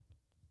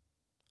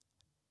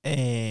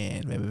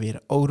En we hebben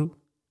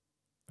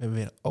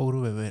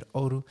weer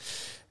Oru.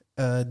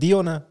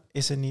 Dionne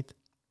is er niet.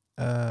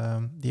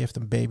 Die heeft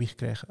een baby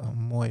gekregen, een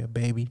mooie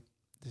baby.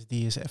 Dus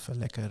die is even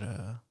lekker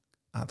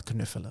aan het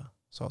knuffelen,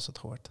 zoals het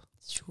hoort.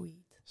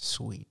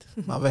 Sweet.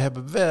 Maar we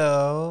hebben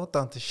wel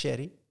tante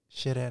Sherry.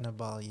 Sherene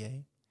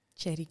Ballier.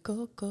 Sherry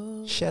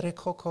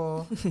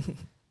Coco.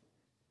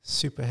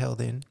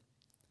 Superheldin.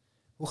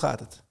 Hoe gaat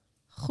het?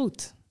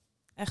 Goed.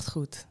 Echt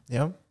goed.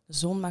 Ja? De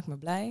zon maakt me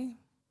blij.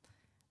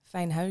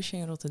 Fijn huisje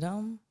in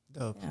Rotterdam.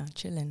 Dope. Ja,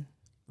 chillen.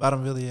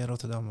 Waarom wilde je in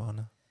Rotterdam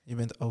wonen? Je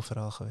bent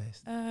overal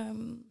geweest.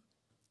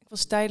 Ik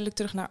was tijdelijk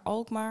terug naar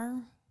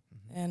Alkmaar.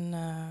 En,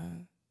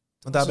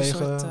 Want daar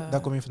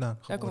kom je vandaan?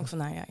 Daar kom ik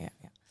vandaan, ja.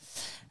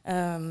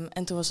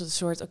 En toen was het een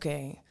soort,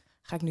 oké,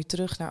 ga ik nu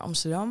terug naar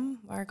Amsterdam,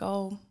 waar ik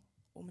al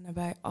om en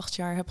nabij 8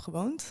 jaar heb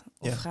gewoond?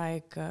 Of ga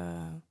ik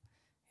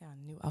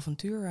een nieuw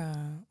avontuur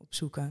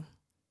opzoeken?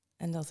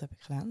 En dat heb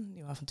ik gedaan, een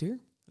nieuw avontuur.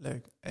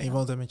 Leuk. En je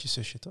woont daar met je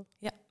zusje, toch?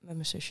 Ja, met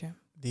mijn zusje.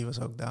 Die was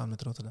ook down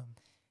met Rotterdam.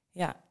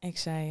 Ja, ik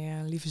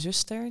zei, lieve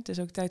zuster, het is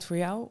ook tijd voor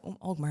jou om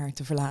Alkmaar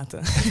te verlaten.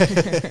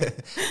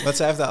 Want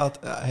zij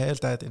heeft de hele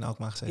tijd in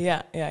Alkmaar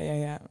gezeten.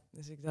 Ja.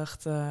 Dus ik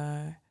dacht,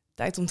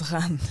 tijd om te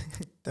gaan.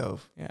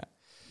 Doof. Ja.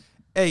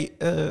 Hey,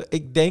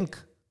 ik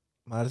denk,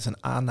 maar het is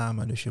een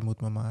aanname, dus je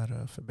moet me maar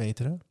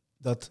verbeteren,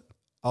 dat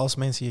als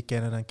mensen je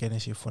kennen, dan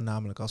kennen ze je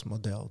voornamelijk als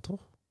model,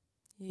 toch?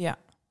 Ja.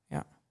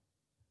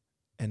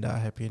 En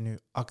daar heb je nu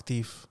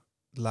actief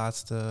de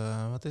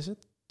laatste,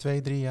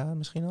 2-3 jaar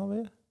misschien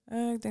alweer?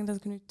 Ik denk dat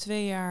ik nu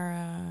 2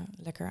 jaar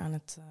lekker aan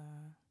het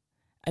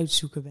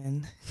uitzoeken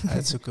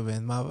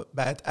ben. Maar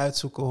bij het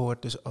uitzoeken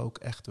hoort dus ook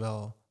echt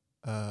wel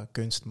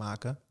kunst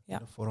maken. Ja.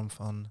 In de vorm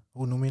van,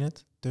 hoe noem je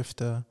het?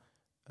 Tuften,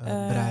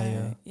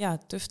 breien. Ja,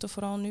 tuften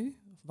vooral nu.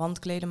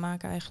 Wandkleden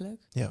maken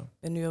eigenlijk. Ja. Ik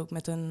ben nu ook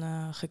met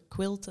een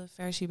gekwilte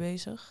versie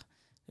bezig.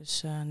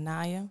 Dus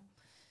naaien.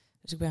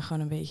 Dus ik ben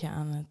gewoon een beetje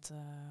aan het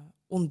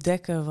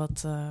ontdekken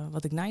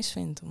wat ik nice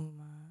vind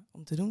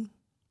om te doen.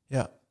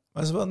 Ja,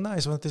 maar het is wel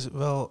nice, want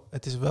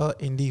het is wel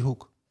in die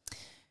hoek.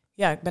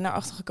 Ja, ik ben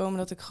erachter gekomen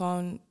dat ik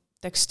gewoon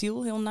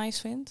textiel heel nice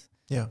vind.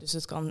 Ja. Dus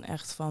het kan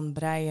echt van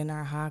breien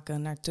naar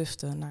haken, naar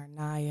tuften, naar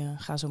naaien.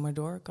 Ga zo maar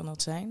door, kan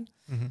dat zijn.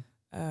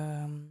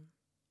 Mm-hmm.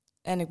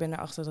 En ik ben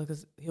erachter dat ik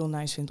het heel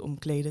nice vind om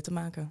kleden te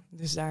maken.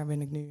 Dus daar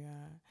ben ik nu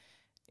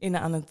in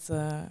aan het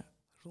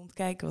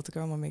rondkijken wat ik er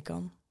allemaal mee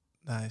kan.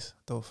 Nice,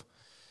 tof.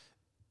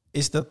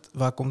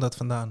 Waar komt dat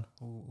vandaan?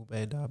 Hoe ben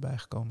je daarbij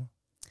gekomen?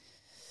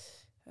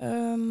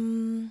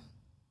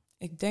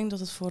 Ik denk dat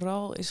het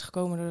vooral is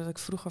gekomen doordat ik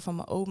vroeger van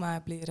mijn oma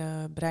heb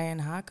leren breien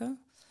en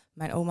haken.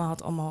 Mijn oma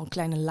had allemaal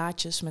kleine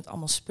laadjes met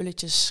allemaal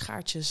spulletjes,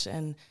 schaartjes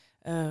en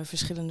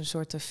verschillende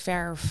soorten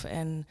verf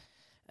en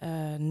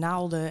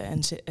naalden en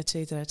et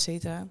cetera, et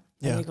cetera.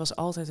 Ja. En ik was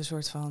altijd een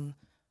soort van,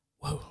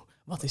 wow,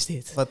 wat is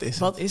dit?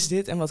 Wat is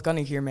dit en wat kan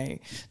ik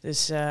hiermee?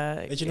 Dus,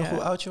 weet je nog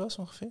hoe oud je was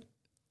ongeveer?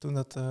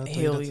 Toen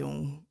heel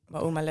jong.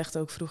 Mijn oma legde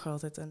ook vroeger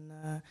altijd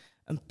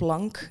een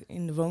plank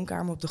in de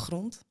woonkamer op de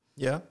grond.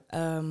 Ja?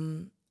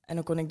 En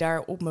dan kon ik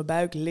daar op mijn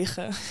buik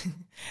liggen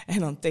en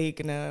dan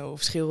tekenen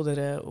of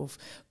schilderen of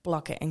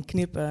plakken en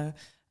knippen.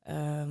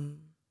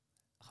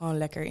 Gewoon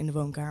lekker in de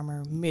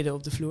woonkamer, midden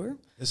op de vloer.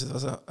 Dus het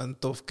was een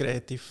tof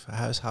creatief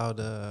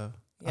huishouden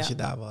als je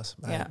daar was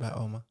bij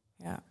oma.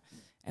 Ja,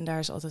 en daar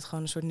is altijd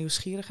gewoon een soort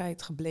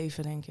nieuwsgierigheid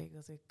gebleven, denk ik.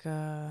 Dat ik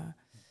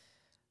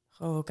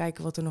gewoon wil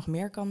kijken wat er nog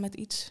meer kan met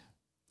iets.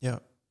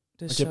 Ja,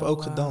 dus want je hebt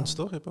ook gedanst,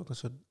 toch? Je hebt ook een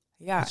soort...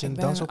 Ja, ik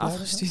ben een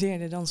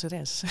afgestudeerde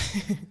danseres.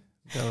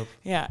 Dope.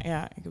 Ja,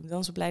 ik heb een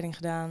dansopleiding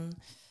gedaan.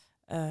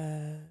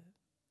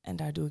 En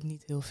daar doe ik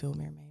niet heel veel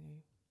meer mee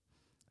nu.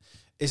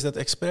 Is dat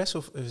expres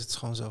of is het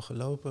gewoon zo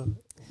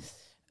gelopen?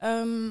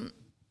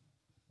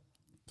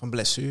 Van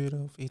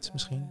blessure of iets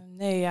misschien?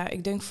 Nee, ja,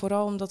 ik denk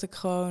vooral omdat ik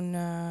gewoon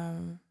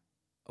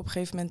op een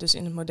gegeven moment dus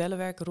in het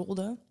modellenwerk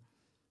rolde.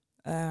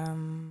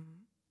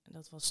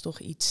 Dat was toch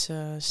iets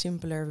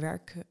simpeler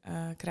werk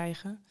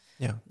krijgen.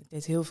 Ja. Ik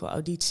deed heel veel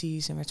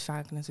audities en werd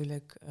vaak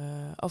natuurlijk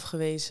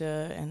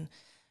afgewezen en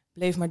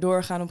bleef maar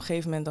doorgaan. Op een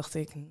gegeven moment dacht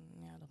ik,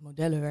 ja, dat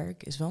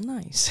modellenwerk is wel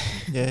nice.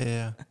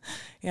 Ja.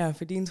 Ja,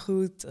 verdient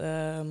goed.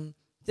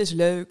 Het is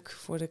leuk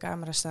voor de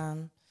camera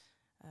staan.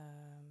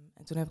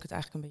 En toen heb ik het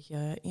eigenlijk een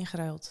beetje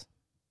ingeruild.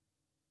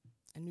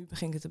 En nu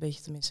begin ik het een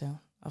beetje te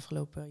missen.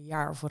 Afgelopen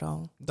jaar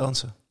vooral.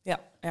 Dansen?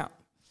 Ja.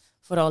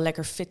 Vooral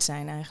lekker fit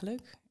zijn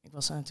eigenlijk. Ik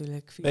was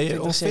natuurlijk 24/7. Ben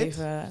je onfit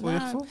voor je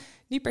gevoel?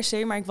 Niet per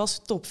se, maar ik was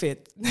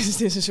topfit. Dus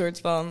het is een soort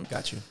van...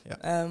 Got you,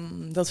 ja.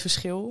 Dat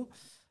verschil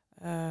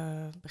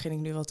begin ik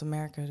nu wel te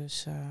merken.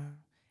 Dus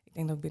ik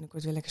denk dat ik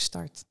binnenkort weer lekker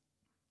start.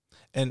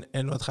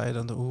 En wat ga je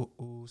dan doen?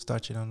 Hoe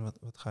start je dan?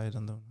 Wat ga je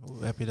dan doen?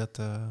 Hoe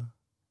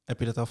heb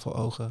je dat al voor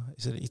ogen?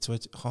 Is er iets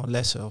gewoon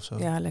lessen of zo?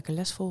 Ja, lekker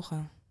les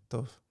volgen.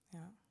 Tof.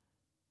 Ja.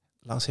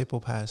 Langs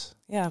Hip-Hop Huis.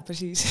 Ja,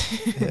 precies.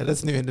 Ja, dat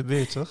is nu in de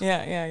buurt, toch?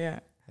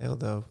 Ja. Heel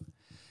dope.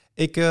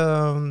 Ik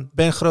ben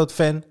een groot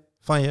fan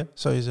van je,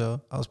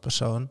 sowieso, als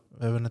persoon.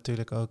 We hebben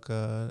natuurlijk ook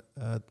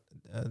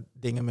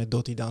dingen met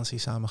Dottie Dansie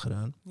samen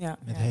gedaan. Ja,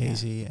 met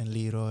Hazy en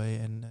Leroy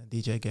en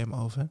DJ Game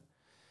Over.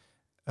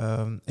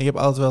 Ik heb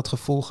altijd wel het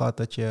gevoel gehad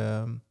dat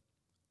je...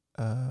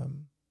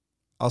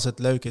 als het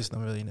leuk is,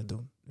 dan wil je het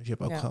doen. Dus je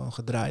hebt ook gewoon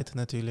gedraaid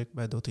natuurlijk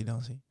bij Dottie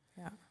Dansie.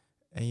 Ja.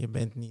 En je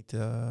bent niet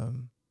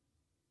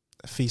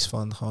vies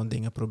van gewoon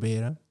dingen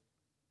proberen.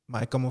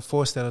 Maar ik kan me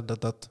voorstellen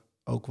dat dat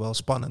ook wel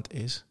spannend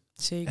is.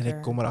 Zeker. En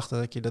ik kom erachter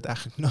dat ik je dat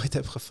eigenlijk nooit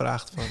heb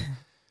gevraagd van...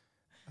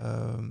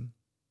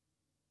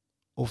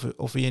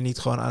 Of we je niet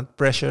gewoon aan het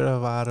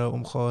pressuren waren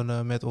om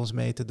gewoon met ons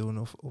mee te doen.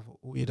 Of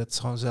hoe je dat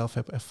gewoon zelf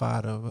hebt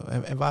ervaren.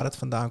 En waar het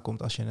vandaan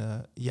komt als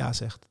je ja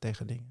zegt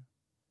tegen dingen.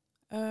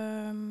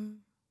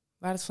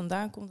 Waar het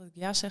vandaan komt dat ik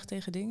ja zeg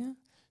tegen dingen?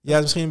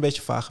 Ja, misschien een beetje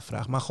een vage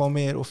vraag. Maar gewoon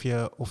meer of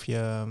je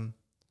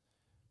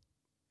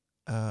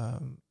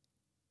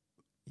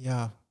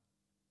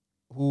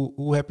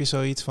hoe heb je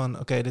zoiets van,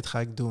 oké, dit ga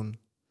ik doen?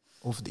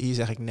 Of hier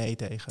zeg ik nee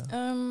tegen.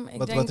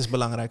 Wat is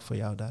belangrijk voor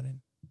jou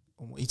daarin?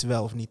 Om iets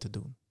wel of niet te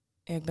doen?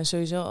 Ja, ik ben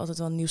sowieso altijd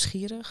wel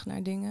nieuwsgierig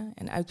naar dingen.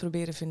 En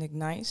uitproberen vind ik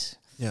nice.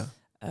 Ja.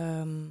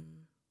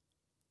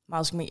 Maar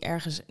als ik me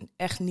ergens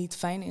echt niet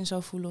fijn in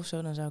zou voelen of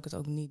zo, dan zou ik het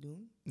ook niet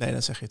doen. Nee,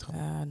 dan zeg je het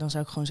gewoon. Dan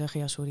zou ik gewoon zeggen,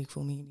 ja, sorry, ik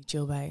voel me hier niet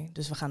chill bij.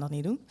 Dus we gaan dat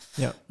niet doen.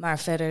 Ja. Maar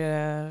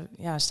verder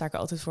sta ik er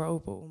altijd voor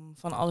open om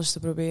van alles te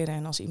proberen.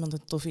 En als iemand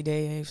een tof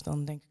idee heeft,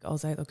 dan denk ik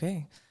altijd,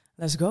 oké,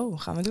 let's go,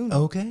 gaan we doen.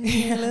 Oké,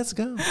 let's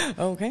go.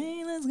 Oké,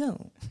 let's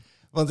go.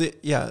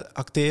 Want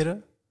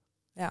acteren.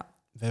 Ja.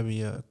 We hebben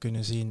je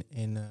kunnen zien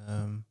in...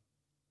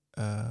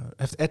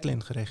 heeft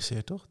Edlin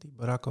geregisseerd, toch? Die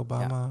Barack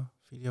Obama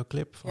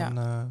videoclip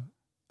van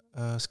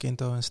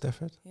Skinto en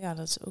Stafford. Ja,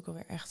 dat is ook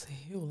alweer echt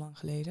heel lang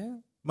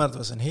geleden. Maar het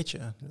was een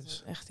hitje.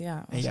 Dus. Echt,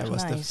 ja. En jij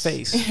was nice. de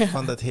face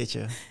van dat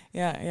hitje.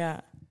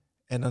 Ja.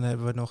 En dan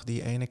hebben we nog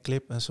die ene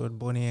clip, een soort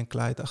Bonnie en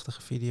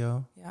Clyde-achtige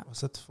video. Ja. Was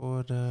dat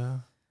voor de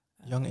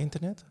Young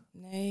Internet?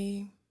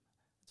 Nee,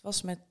 het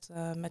was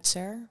met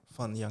Ser.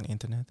 Van Young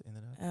Internet,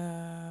 inderdaad.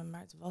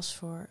 Maar het was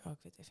voor... ik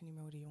weet even niet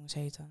meer hoe die jongens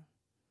heten.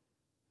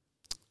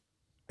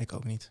 Ik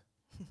ook niet.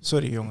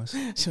 Sorry jongens.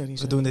 Sorry.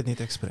 We doen dit niet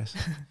expres.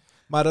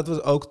 Maar dat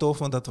was ook tof,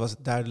 want dat was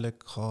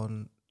duidelijk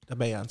gewoon... Daar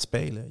ben je aan het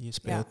spelen.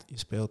 Je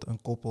speelt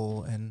een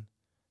koppel en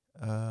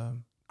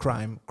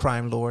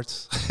crime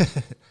lords.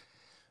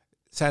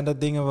 Zijn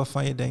dat dingen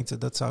waarvan je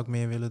denkt, dat zou ik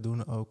meer willen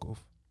doen ook?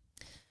 Of?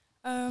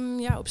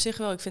 Ja, op zich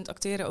wel. Ik vind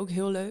acteren ook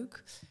heel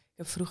leuk.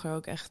 Ik heb vroeger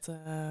ook echt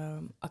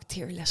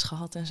acteerles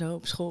gehad en zo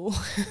op school.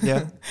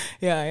 Ja?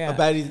 Ja. Oh,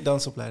 bij die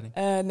dansopleiding?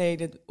 Nee,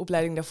 de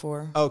opleiding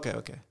daarvoor.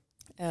 Oké.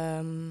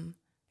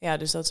 Ja,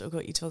 dus dat is ook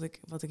wel iets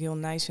wat ik heel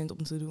nice vind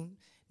om te doen.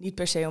 Niet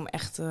per se om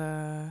echt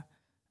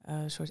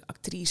een soort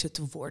actrice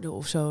te worden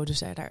of zo. Dus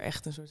daar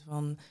echt een soort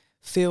van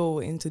veel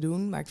in te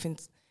doen. Maar ik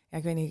vind,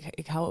 ik weet niet,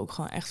 ik hou ook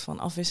gewoon echt van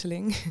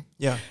afwisseling.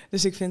 Ja.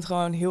 Dus ik vind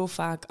gewoon heel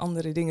vaak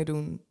andere dingen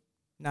doen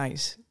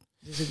nice.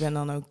 Dus ik ben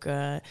dan ook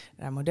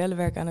daar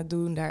modellenwerk aan het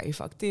doen, daar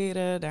even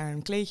acteren, daar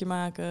een kleedje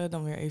maken,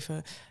 dan weer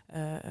even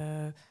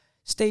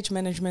stage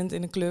management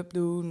in een club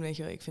doen. Weet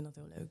je wel, ik vind dat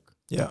heel leuk.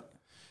 Ja.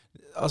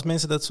 Als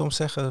mensen dat soms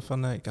zeggen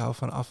van ik hou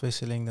van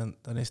afwisseling,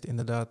 dan is het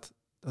inderdaad,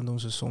 dan doen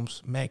ze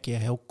soms, merk je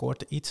heel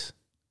kort iets.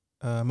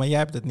 Maar jij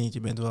hebt het niet. Je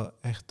bent wel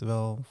echt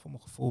voor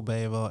mijn gevoel ben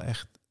je wel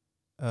echt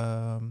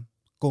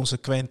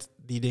consequent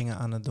die dingen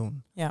aan het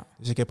doen. Ja.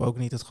 Dus ik heb ook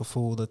niet het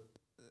gevoel dat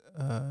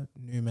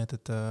nu met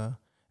het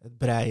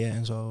breien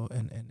en zo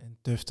en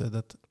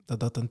tuften,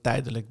 dat een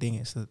tijdelijk ding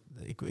is.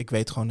 Ik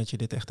weet gewoon dat je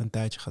dit echt een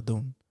tijdje gaat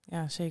doen.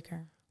 Ja,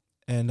 zeker.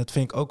 En dat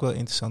vind ik ook wel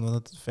interessant,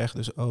 want het vergt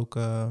dus ook...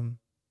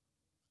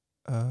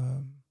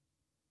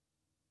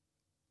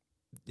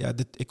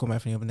 ik kom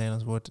even niet op het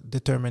Nederlands woord.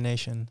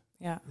 Determination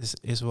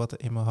is wat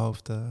in mijn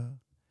hoofd...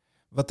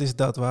 wat is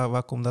dat?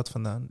 Waar komt dat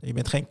vandaan? Je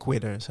bent geen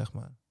quitter, zeg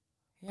maar.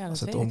 Ja, als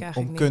dat het weet ik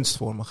om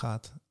kunstvormen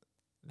gaat.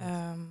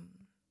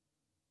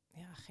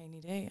 Geen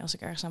idee. Als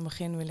ik ergens aan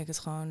begin, wil ik het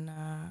gewoon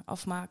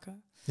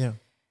afmaken. Ja.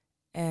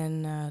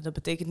 En dat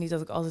betekent niet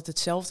dat ik altijd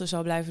hetzelfde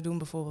zou blijven doen.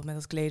 Bijvoorbeeld met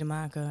het kleden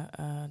maken.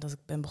 Dat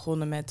ik ben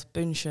begonnen met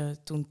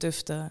punchen, toen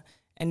tuften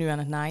en nu aan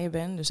het naaien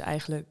ben. Dus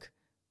eigenlijk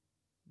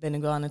ben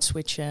ik wel aan het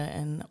switchen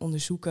en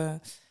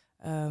onderzoeken.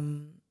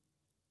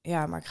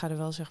 Maar ik ga er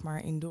wel zeg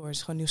maar in door. Het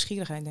is gewoon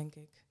nieuwsgierigheid, denk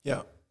ik.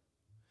 Ja.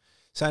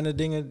 Zijn er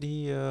dingen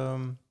die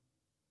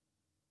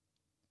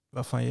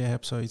waarvan je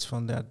hebt zoiets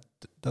van,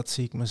 dat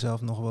zie ik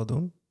mezelf nog wel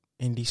doen?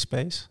 In die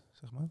space,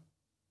 zeg maar?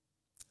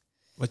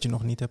 Wat je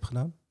nog niet hebt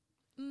gedaan?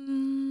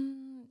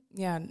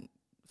 Ja,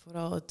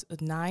 vooral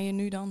het naaien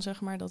nu dan,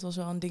 zeg maar. Dat was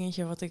wel een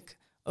dingetje wat ik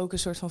ook een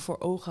soort van voor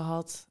ogen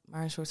had.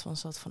 Maar een soort van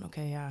zat van,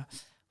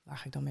 waar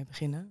ga ik dan mee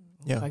beginnen?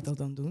 Hoe ga ik dat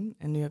dan doen?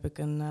 En nu heb ik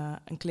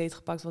een kleed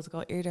gepakt wat ik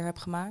al eerder heb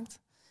gemaakt.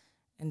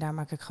 En daar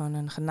maak ik gewoon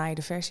een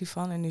genaaide versie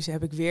van. En nu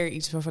heb ik weer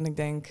iets waarvan ik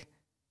denk,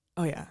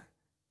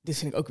 dit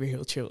vind ik ook weer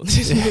heel chill.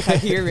 Dus nu ga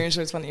ik hier weer een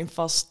soort van in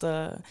vast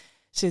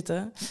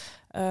zitten.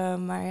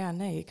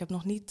 Ik heb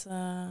nog niet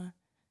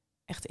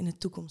echt in de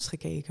toekomst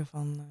gekeken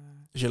van...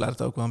 Dus je laat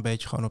het ook wel een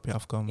beetje gewoon op je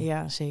afkomen?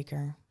 Ja,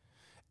 zeker.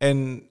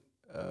 En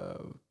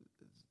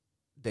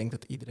ik denk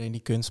dat iedereen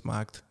die kunst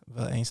maakt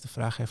wel eens de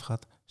vraag heeft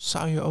gehad,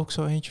 zou je ook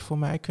zo eentje voor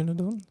mij kunnen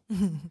doen?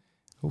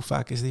 Hoe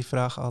vaak is die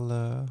vraag al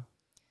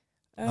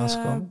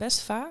langsgekomen? Best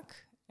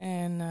vaak.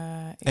 En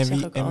ik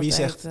zeg ook wie altijd,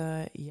 zegt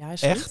ja,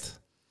 is echt?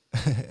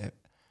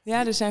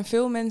 Ja, er zijn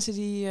veel mensen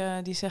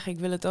die zeggen ik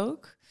wil het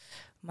ook.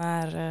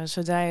 Maar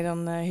zodra je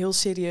dan heel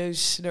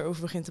serieus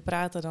erover begint te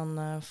praten,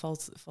 dan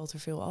valt er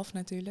veel af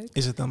natuurlijk.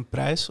 Is het dan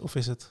prijs of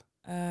is het...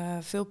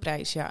 Veel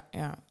prijs, ja.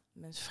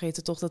 Mensen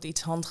vergeten toch dat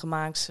iets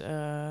handgemaaks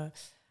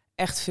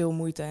echt veel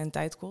moeite en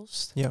tijd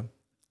kost. Ja.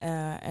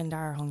 En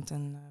daar hangt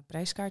een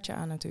prijskaartje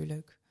aan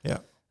natuurlijk.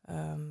 Ja.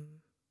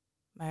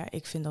 Maar ja,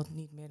 ik vind dat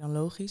niet meer dan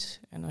logisch.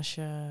 En als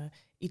je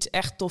iets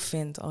echt tof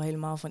vindt, al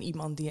helemaal van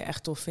iemand die je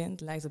echt tof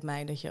vindt, lijkt het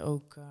mij dat je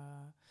ook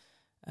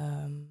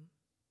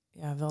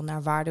wel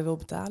naar waarde wil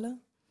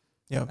betalen.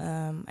 Ja.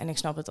 En ik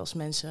snap het als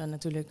mensen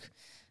natuurlijk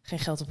geen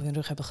geld op hun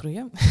rug hebben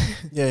groeien.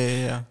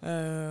 Ja.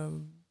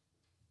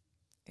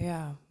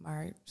 Ja,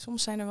 maar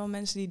soms zijn er wel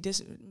mensen die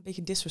een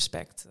beetje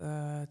disrespect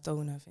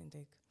tonen, vind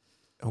ik.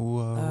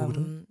 Hoe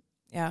bedoel je?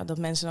 Ja, dat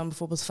mensen dan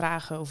bijvoorbeeld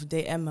vragen of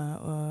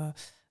DM'en.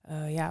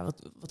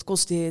 Wat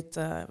kost dit?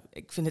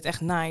 Ik vind het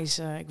echt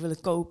nice. Ik wil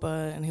het kopen.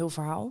 Een heel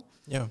verhaal.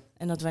 Ja.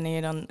 En dat wanneer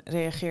je dan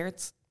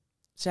reageert,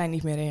 zij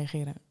niet meer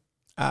reageren.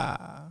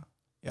 Ja.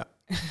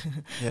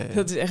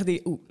 Dat is echt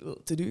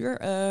te duur.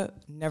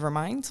 Never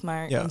mind.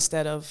 Maar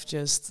instead of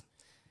just...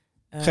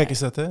 Gek is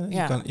dat, hè?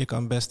 Ja. Je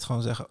kan best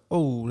gewoon zeggen,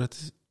 oh, dat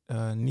is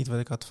niet wat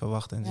ik had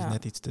verwacht en het is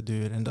net iets te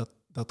duur. En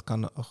dat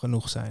kan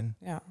genoeg zijn.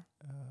 Ja.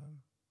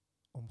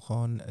 Om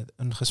gewoon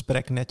een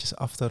gesprek netjes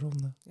af te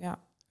ronden. Ja.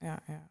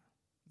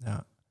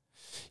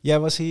 Jij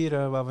was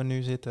hier waar we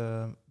nu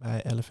zitten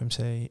bij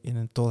LFMC in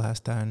een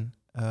tolhuistuin.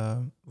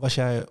 Was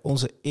jij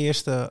onze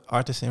eerste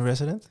artist in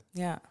resident?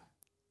 Ja.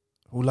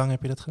 Hoe lang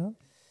heb je dat gedaan?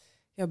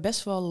 Ja,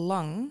 best wel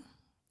lang.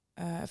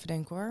 Even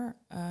denken hoor.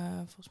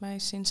 Volgens mij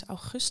sinds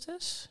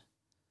augustus.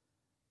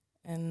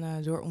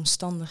 En door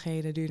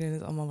omstandigheden duurde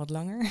het allemaal wat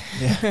langer.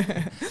 Ja,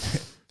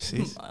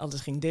 precies.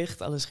 Alles ging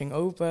dicht, alles ging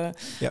open.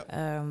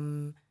 Ja.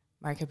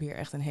 Maar ik heb hier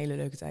echt een hele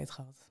leuke tijd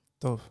gehad.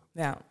 Tof.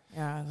 Ja,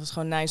 het was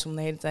gewoon nice om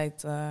de hele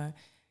tijd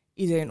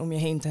iedereen om je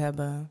heen te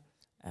hebben.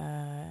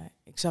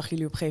 Ik zag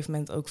jullie op een gegeven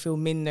moment ook veel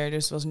minder.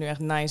 Dus het was nu echt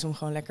nice om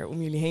gewoon lekker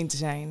om jullie heen te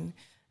zijn.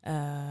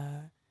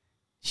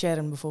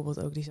 Sharon bijvoorbeeld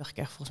ook, die zag ik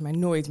echt volgens mij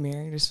nooit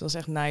meer. Dus het was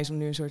echt nice om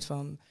nu een soort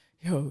van...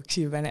 Yo, ik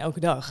zie je bijna elke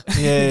dag.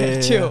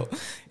 Ja. Chill.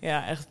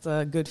 Ja, echt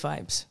good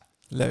vibes.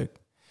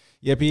 Leuk.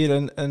 Je hebt hier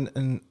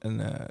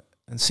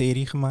een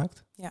serie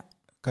gemaakt. Ja.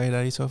 Kan je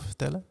daar iets over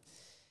vertellen?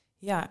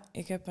 Ja,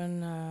 ik heb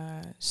een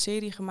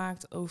serie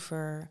gemaakt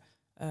over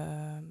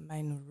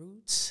mijn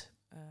roots.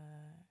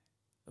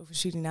 Over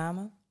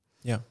Suriname.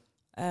 Ja.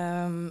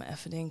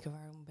 Even denken,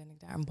 waarom ben ik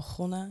daar aan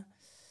begonnen?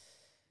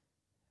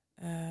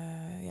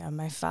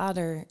 Mijn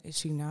vader is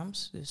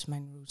Surinaams, dus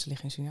mijn roots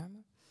liggen in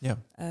Suriname. Ja.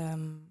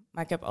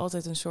 Maar ik heb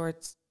altijd een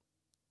soort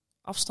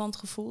afstand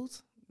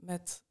gevoeld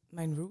met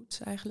mijn roots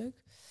eigenlijk.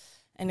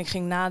 En ik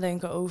ging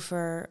nadenken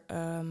over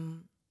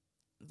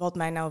wat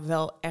mij nou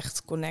wel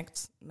echt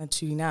connect met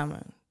Suriname.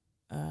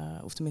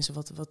 Of tenminste,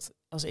 wat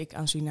als ik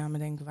aan Suriname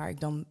denk, waar ik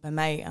dan bij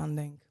mij aan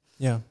denk.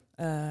 Ja.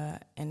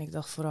 En ik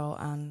dacht vooral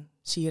aan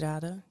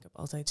sieraden. Ik heb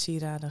altijd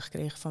sieraden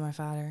gekregen van mijn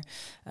vader.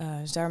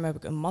 Dus daarom heb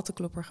ik een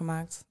mattenklopper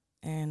gemaakt.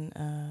 En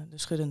de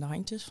schuddende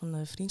handjes van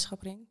de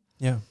vriendschapring.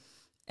 Ja.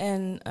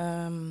 En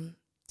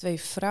 2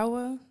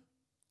 vrouwen.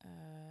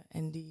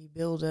 En die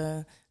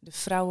beelden de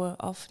vrouwen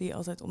af die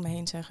altijd om me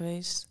heen zijn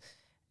geweest.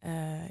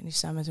 En die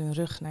staan met hun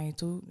rug naar je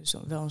toe. Dus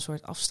wel een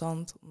soort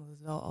afstand. Omdat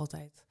het wel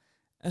altijd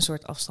een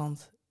soort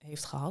afstand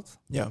heeft gehad.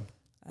 Ja.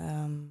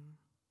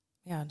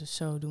 Dus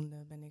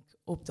zodoende ben ik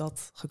op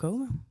dat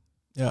gekomen.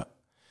 Ja.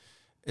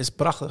 Is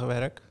prachtig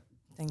werk.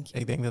 Denk je.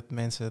 Ik denk dat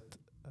mensen het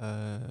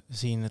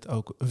zien, het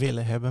ook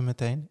willen hebben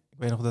meteen. Ik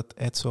weet nog dat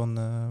Edson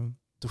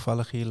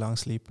toevallig hier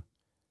langs liep.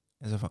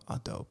 En zo van,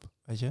 dope.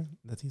 Weet je?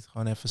 Dat hij het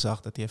gewoon even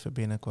zag, dat hij even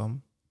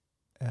binnenkwam.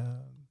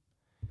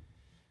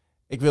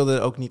 Ik wilde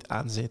er ook niet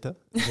aan zitten.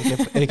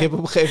 Ik heb op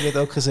een gegeven moment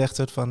ook gezegd,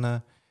 soort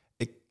van,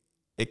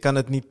 ik kan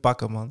het niet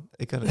pakken, man.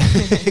 Ik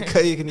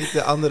kan je niet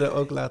de anderen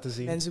ook laten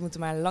zien. Mensen moeten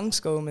maar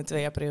langskomen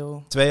 2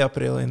 april. 2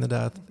 april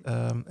inderdaad.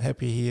 Heb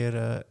je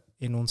hier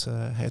in onze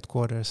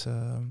headquarters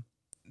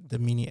de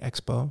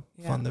mini-expo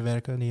van de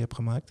werken die je hebt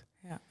gemaakt.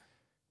 Ja.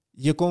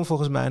 Je kon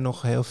volgens mij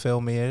nog heel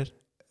veel meer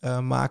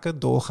maken,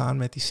 doorgaan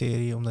met die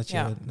serie, omdat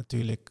je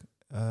natuurlijk,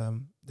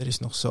 er is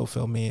nog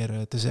zoveel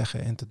meer te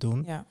zeggen en te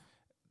doen. Ja.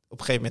 Op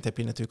een gegeven moment heb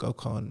je natuurlijk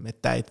ook gewoon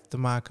met tijd te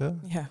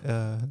maken. Ja.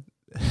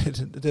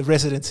 De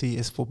residency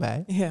is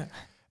voorbij. Ja.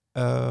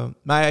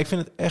 Maar ja, ik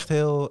vind het echt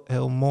heel,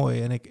 heel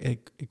mooi. En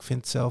ik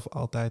vind zelf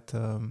altijd,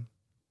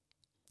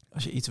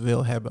 als je iets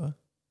wil hebben,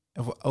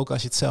 of ook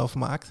als je het zelf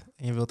maakt,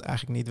 en je wilt het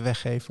eigenlijk niet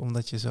weggeven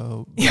omdat je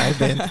zo blij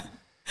bent.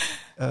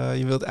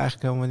 Je wilt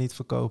eigenlijk helemaal niet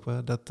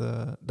verkopen.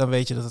 Dan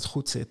weet je dat het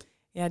goed zit.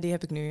 Ja, die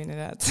heb ik nu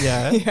inderdaad.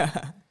 Ja,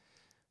 ja.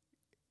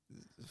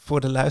 Voor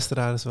de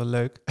luisteraar is wel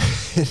leuk.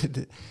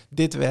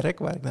 Dit werk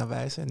waar ik naar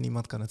wijs, en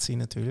niemand kan het zien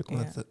natuurlijk,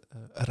 omdat het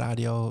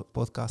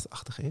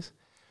radio-podcastachtig is.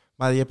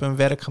 Maar je hebt een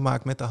werk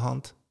gemaakt met de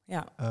hand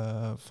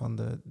van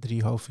de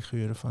 3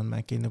 hoofdfiguren van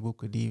mijn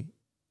kinderboeken, die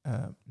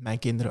mijn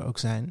kinderen ook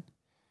zijn.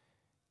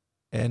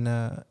 En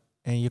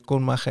En je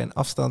kon maar geen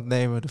afstand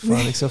nemen ervan.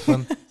 Ik zo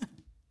van,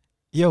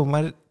 yo,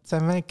 maar het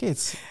zijn mijn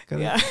kids.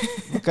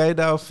 Wat kan je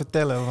daarover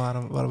vertellen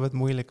waarom het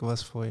moeilijk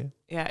was voor je?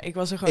 Ja, ik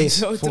was er gewoon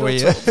zo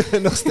trots op.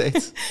 Nog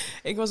steeds.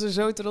 Ik was er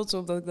zo trots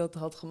op dat ik dat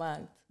had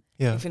gemaakt.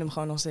 Ja. Ik vind hem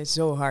gewoon nog steeds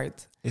zo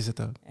hard. Is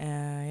het ook?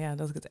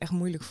 Dat ik het echt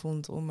moeilijk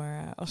vond om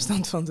er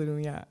afstand van te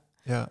doen, ja.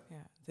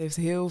 Het heeft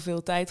heel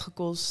veel tijd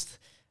gekost.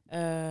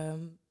 Er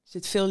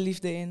zit veel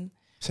liefde in.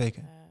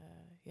 Zeker.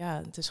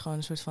 Het is gewoon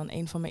een soort van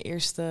een van mijn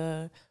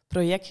eerste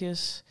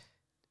projectjes.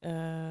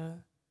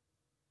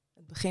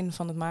 Het begin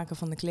van het maken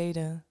van de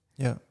kleden.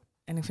 Ja.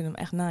 En ik vind hem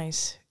echt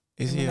nice.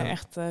 Ik ben er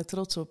echt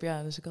trots op,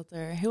 ja. Dus ik had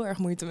er heel erg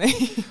moeite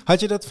mee. Had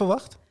je dat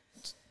verwacht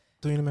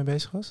toen je ermee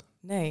bezig was?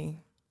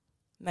 Nee.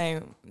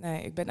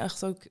 Ik ben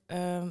echt ook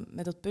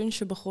met dat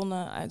puntje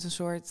begonnen uit een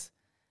soort...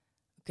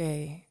 Oké,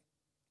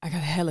 I got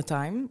hella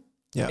time.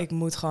 Ja. Ik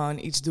moet gewoon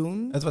iets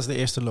doen. Het was de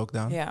eerste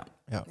lockdown.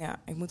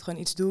 Ja, ik moet gewoon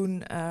iets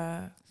doen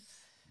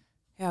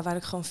waar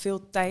ik gewoon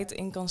veel tijd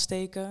in kan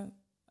steken.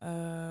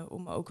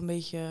 Om me ook een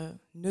beetje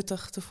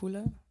nuttig te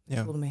voelen. Ik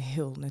voelde me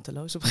heel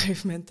nutteloos op een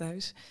gegeven moment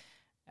thuis.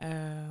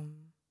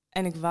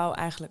 En ik wou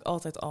eigenlijk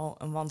altijd al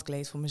een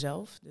wandkleed voor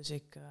mezelf. Dus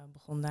ik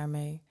begon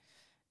daarmee.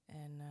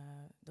 En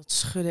dat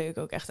schudde ik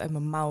ook echt uit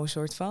mijn mouwen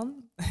soort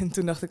van. En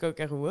toen dacht ik ook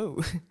echt,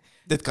 wow.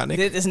 Dit kan ik.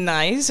 Dit is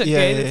nice,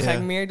 oké, dit ga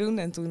ik meer doen.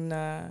 En toen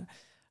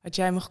had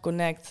jij me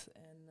geconnect.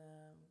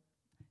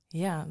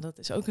 En dat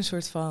is ook een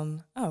soort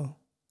van, oh,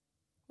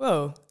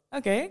 wow,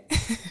 oké.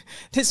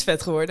 Dit is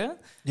vet geworden.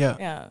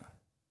 Ja.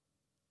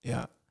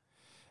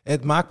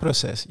 Het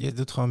maakproces. Je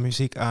doet gewoon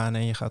muziek aan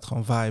en je gaat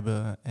gewoon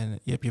viben. En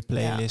je hebt je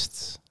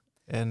playlists.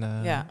 En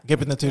ik heb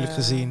het natuurlijk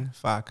gezien,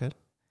 vaker.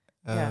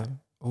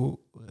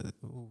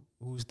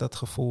 Hoe is dat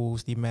gevoel? Hoe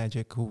is die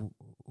magic?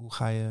 Hoe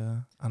ga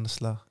je aan de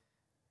slag?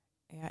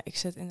 Ja, ik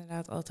zet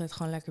inderdaad altijd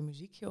gewoon lekker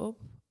muziekje op.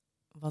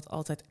 Wat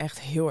altijd echt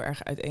heel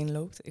erg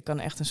uiteenloopt. Ik kan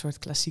echt een soort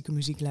klassieke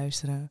muziek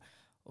luisteren.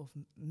 Of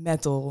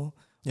metal.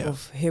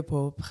 Of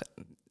hiphop.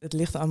 Het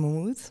ligt aan mijn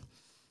moed.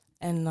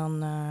 En dan...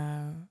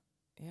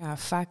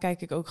 vaak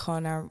kijk ik ook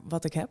gewoon naar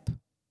wat ik heb.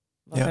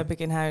 Wat heb ik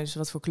in huis?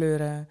 Wat voor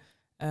kleuren?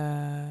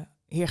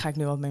 Hier ga ik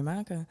nu wat mee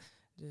maken.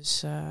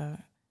 Dus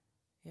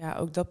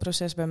ook dat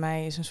proces bij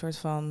mij is een soort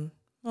van...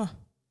 ik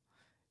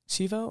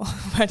zie wel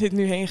waar dit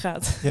nu heen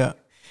gaat. Ja.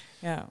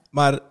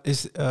 Maar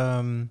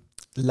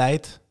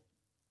leidt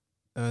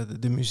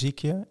de muziek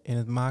je in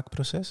het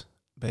maakproces?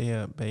 Ben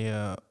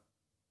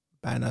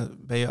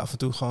je af en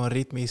toe gewoon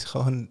ritmisch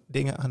gewoon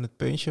dingen aan het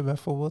puntje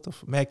bijvoorbeeld?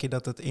 Of merk je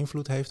dat het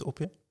invloed heeft op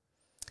je?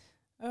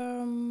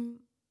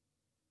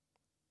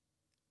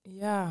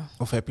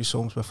 Of heb je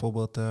soms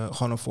bijvoorbeeld,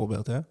 gewoon een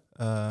voorbeeld, hè?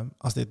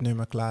 Als dit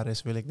nummer klaar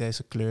is, wil ik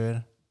deze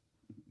kleur,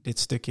 dit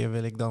stukje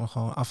wil ik dan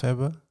gewoon af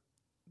hebben?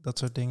 Dat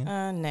soort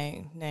dingen?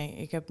 Nee.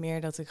 Ik heb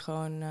meer dat ik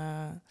gewoon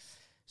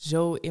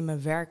zo in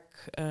mijn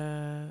werk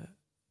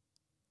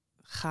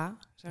ga,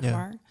 zeg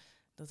maar.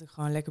 Dat ik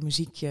gewoon lekker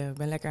muziekje,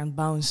 ben lekker aan het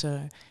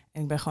bouncen.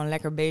 En ik ben gewoon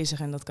lekker bezig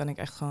en dat kan ik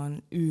echt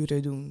gewoon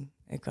uren doen.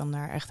 Ik kan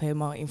daar echt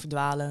helemaal in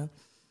verdwalen.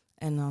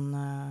 En dan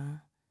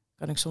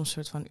kan ik soms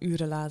soort van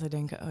uren later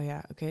denken, oh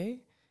ja, oké.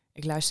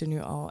 Ik luister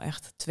nu al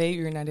echt 2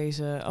 uur naar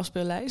deze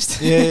afspeellijst.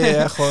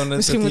 Ja, gewoon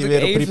misschien moet ik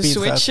weer even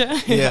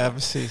switchen. Ja,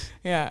 precies.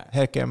 Ja.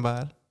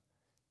 Herkenbaar.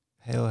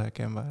 Heel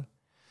herkenbaar.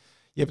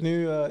 Je hebt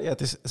nu,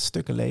 het is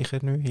stukken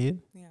leger nu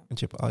hier. Ja. Want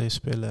je hebt al je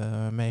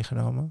spullen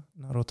meegenomen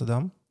naar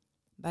Rotterdam.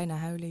 Bijna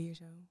huilen hier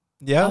zo.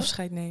 Ja?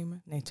 Afscheid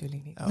nemen. Nee,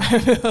 natuurlijk niet. Had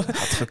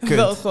gekund.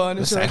 Wel gewoon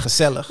we zijn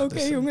gezellig. Oké,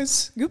 dus,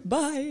 jongens,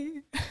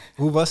 goodbye.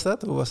 Hoe was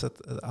dat? Hoe was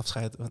het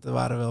afscheid? Want er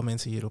waren wel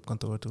mensen hier op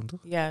kantoor toen, toch?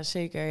 Ja,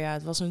 zeker. Ja,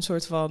 het was een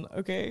soort van,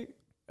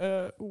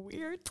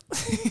 weird.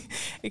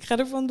 Ik ga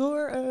er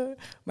vandoor,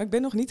 maar ik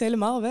ben nog niet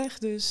helemaal weg,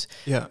 dus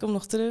ik kom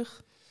nog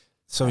terug.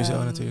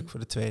 Sowieso natuurlijk voor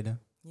de tweede.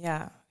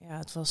 Ja,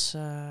 het was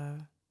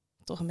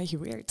toch een beetje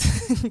weird.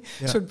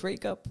 Een soort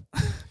break-up.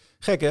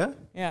 Gek, hè?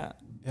 Ja.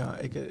 Ja,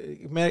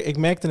 ik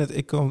merkte het.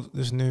 Ik kom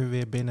dus nu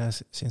weer binnen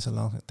sinds een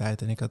lange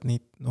tijd. En ik had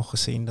niet nog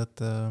gezien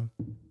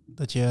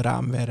dat je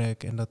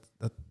raamwerk en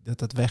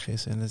dat weg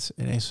is. En het is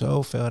ineens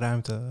zoveel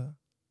ruimte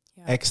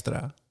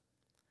extra.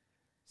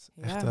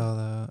 Echt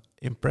wel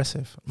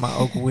impressive. Maar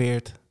ook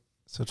weird. Een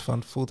soort van,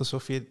 het voelt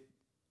alsof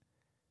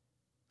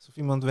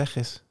iemand weg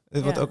is.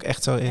 Wat ook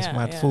echt zo is,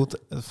 maar het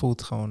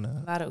voelt gewoon...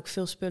 Er waren ook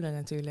veel spullen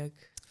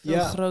natuurlijk.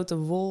 Veel grote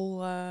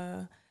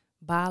wolbalen.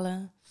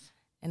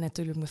 En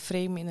natuurlijk mijn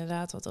frame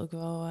inderdaad, wat ook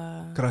wel...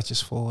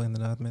 kratjes vol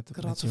inderdaad met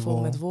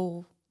vol met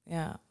wol,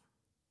 ja.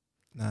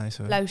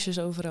 Nice, pluisjes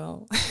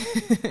overal.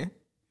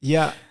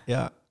 Ja,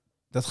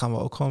 dat gaan we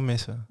ook gewoon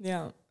missen.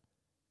 Ja.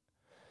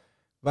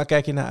 Waar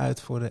kijk je naar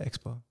uit voor de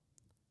expo?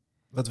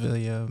 Wat wil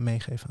je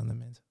meegeven aan de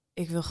mensen?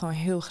 Ik wil gewoon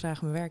heel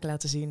graag mijn werk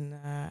laten zien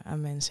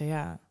aan mensen,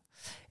 ja.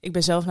 Ik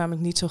ben zelf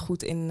namelijk niet zo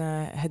goed in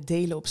het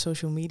delen op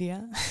social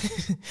media.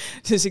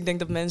 Dus ik denk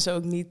dat mensen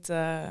ook niet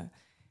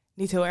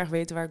heel erg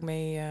weten waar ik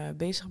mee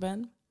bezig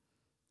ben.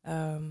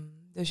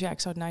 Dus ja, ik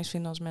zou het nice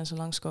vinden als mensen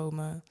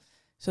langskomen,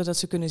 zodat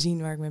ze kunnen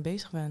zien waar ik mee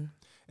bezig ben.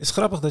 Het is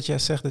grappig dat jij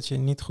zegt dat je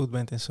niet goed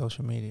bent in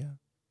social media.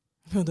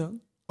 Wat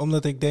dan?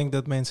 Omdat ik denk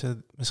dat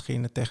mensen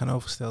misschien het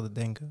tegenovergestelde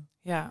denken.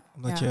 Ja.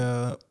 Omdat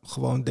je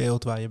gewoon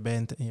deelt waar je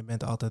bent. En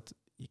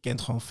je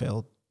kent gewoon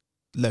veel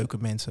leuke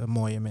mensen,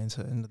 mooie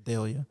mensen. En dat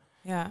deel je.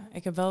 Ja,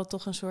 ik heb wel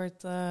toch een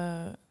soort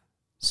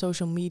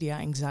social media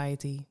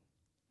anxiety.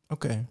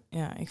 Oké.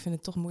 Ja, ik vind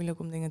het toch moeilijk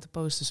om dingen te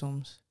posten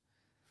soms.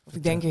 Of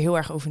ik denk er heel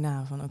erg over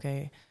na. Van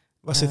oké.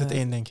 Waar zit het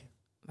in, denk je?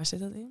 Waar zit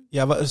dat in?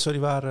 Ja,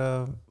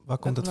 waar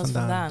komt het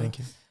vandaan, denk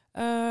je?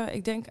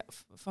 Ik denk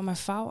van mijn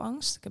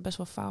faalangst. Ik heb best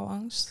wel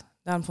faalangst.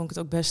 Daarom vond ik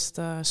het ook best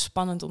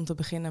spannend om te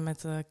beginnen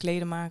met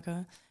kleden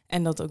maken.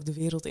 En dat ook de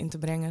wereld in te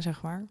brengen,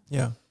 zeg maar.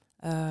 Ja.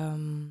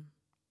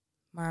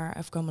 Maar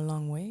I've come a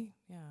long way.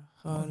 Ja,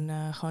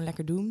 gewoon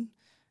lekker doen.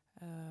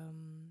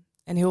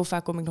 En heel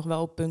vaak kom ik nog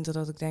wel op punten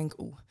dat ik denk...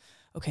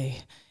 Oké,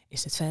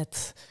 is dit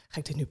vet? Ga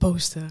ik dit nu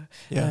posten?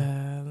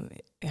 Ja.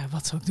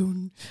 Wat zou ik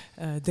doen?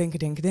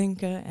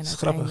 Denken. En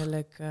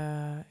uiteindelijk...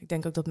 ik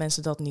denk ook dat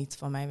mensen dat niet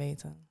van mij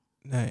weten.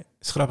 Nee, het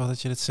is grappig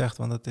dat je dit zegt,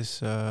 want het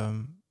is...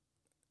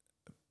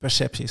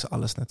 perceptie is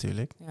alles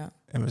natuurlijk. Ja.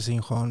 En we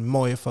zien gewoon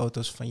mooie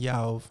foto's van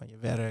jou, van je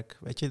werk.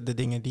 Weet je, de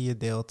dingen die je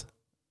deelt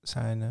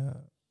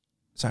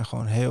zijn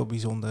gewoon heel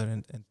bijzonder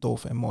en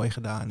tof en mooi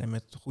gedaan. En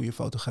met goede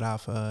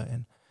fotografen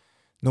en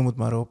noem het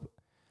maar op.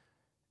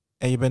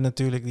 En je bent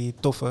natuurlijk die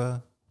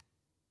toffe,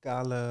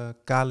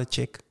 kale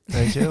chick,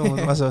 weet je, om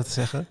het maar zo te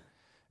zeggen.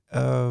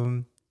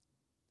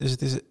 Dus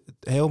het is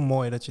heel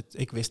mooi dat je...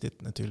 Ik wist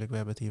dit natuurlijk, we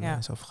hebben het hier wel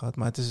eens over gehad.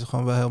 Maar het is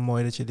gewoon wel heel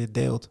mooi dat je dit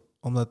deelt.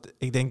 Omdat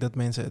ik denk dat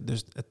mensen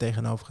dus het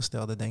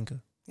tegenovergestelde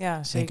denken.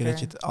 Ja, zeker. Denken dat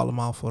je het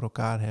allemaal voor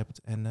elkaar hebt.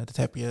 En dat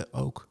heb je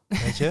ook,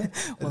 weet je.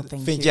 Well,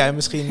 vind jij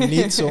misschien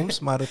niet soms,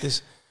 maar het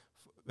is...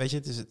 Weet je,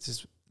 het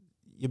is...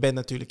 Je bent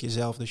natuurlijk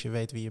jezelf, dus je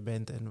weet wie je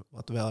bent en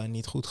wat wel en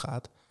niet goed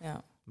gaat.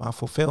 Ja. Maar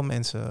voor veel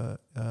mensen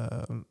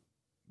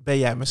ben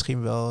jij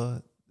misschien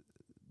wel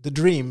de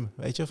dream,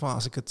 weet je. Van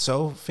als ik het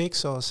zo fix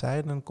zoals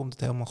zij, dan komt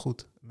het helemaal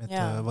goed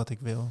met wat ik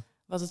wil.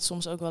 Wat het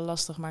soms ook wel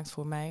lastig maakt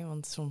voor mij.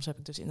 Want soms heb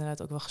ik dus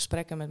inderdaad ook wel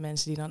gesprekken met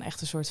mensen die dan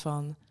echt een soort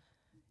van...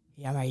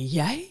 Ja, maar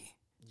jij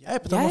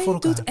hebt het allemaal voor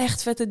elkaar. Doet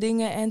echt vette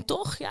dingen en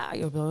toch, ja,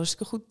 je hebt wel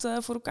hartstikke goed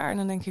voor elkaar. En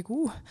dan denk ik,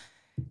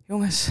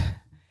 jongens,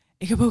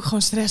 ik heb ook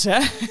gewoon stress, hè?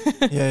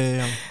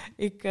 Ja.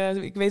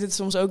 Ik weet het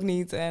soms ook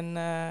niet. En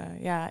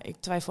ik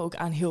twijfel ook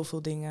aan heel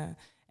veel dingen.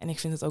 En ik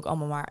vind het ook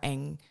allemaal maar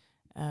eng.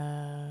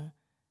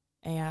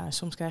 En ja,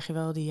 soms krijg je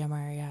wel die,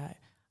 maar jij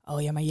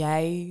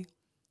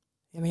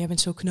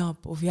bent zo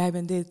knap. Of jij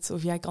bent dit.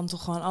 Of jij kan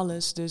toch gewoon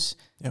alles. Dus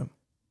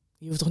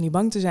je hoeft toch niet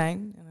bang te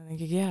zijn? En dan denk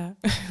ik, ja.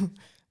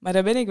 Maar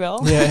daar ben ik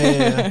wel.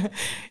 Ja.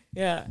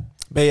 Ja.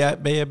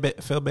 Ben je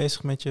veel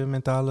bezig met je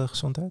mentale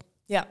gezondheid?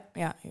 Ja,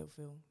 heel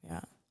veel.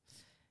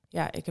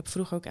 Ja, ik heb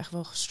vroeger ook echt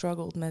wel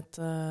gestruggeld met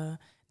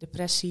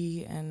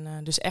depressie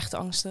en dus echt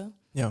angsten.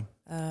 Ja.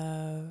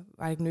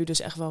 Waar ik nu dus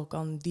echt wel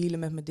kan dealen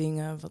met mijn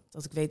dingen.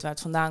 Dat ik weet waar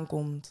het vandaan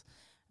komt.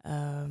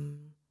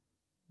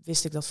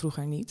 Wist ik dat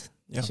vroeger niet.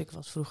 Dus ik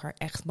was vroeger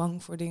echt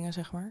bang voor dingen,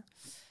 zeg maar.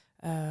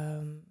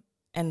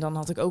 En dan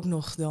had ik ook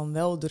nog dan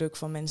wel druk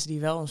van mensen die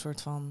wel een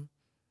soort van...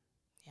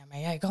 Ja, maar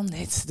jij kan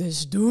dit,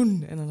 dus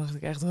doen. En dan dacht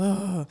ik echt,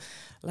 laat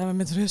me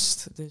met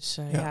rust. Dus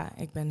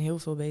ik ben heel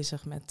veel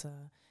bezig met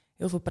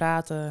heel veel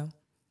praten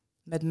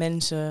met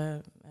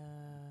mensen...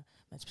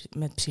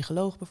 Met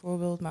psycholoog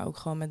bijvoorbeeld, maar ook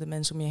gewoon met de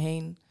mensen om je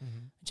heen. Mm-hmm.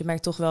 Want je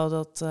merkt toch wel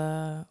dat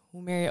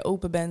hoe meer je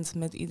open bent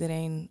met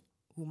iedereen,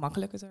 hoe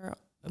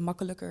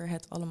makkelijker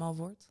het allemaal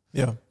wordt.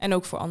 Ja. En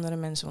ook voor andere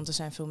mensen, want er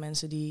zijn veel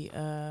mensen die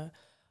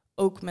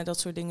ook met dat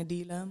soort dingen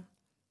dealen,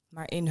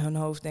 maar in hun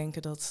hoofd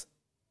denken dat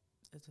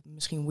het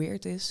misschien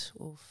weird is.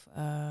 Of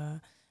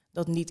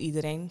dat niet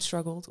iedereen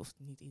struggelt, of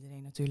niet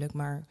iedereen natuurlijk,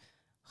 maar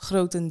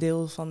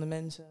grotendeel van de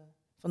mensen,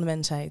 van de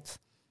mensheid...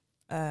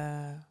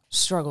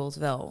 struggelt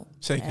wel.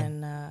 Zeker.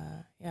 En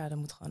daar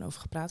moet gewoon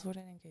over gepraat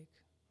worden, denk ik.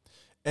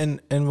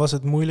 En was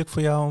het moeilijk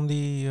voor jou om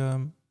die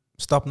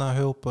stap naar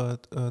hulp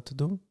te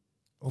doen?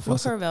 Of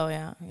vroeger wel,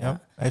 ja.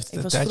 Heeft het ik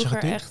een was tijdje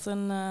vroeger geduurd? echt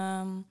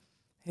een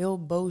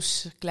heel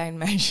boos klein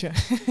meisje.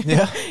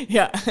 Ja?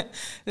 Ja. Dus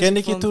kende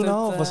ik je toen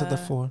al of was het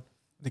daarvoor?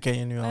 Die ken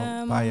je nu al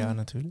een paar jaar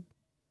natuurlijk.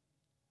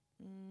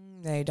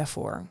 Nee,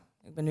 daarvoor.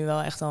 Ik ben nu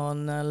wel echt al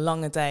een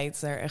lange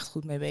tijd er echt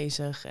goed mee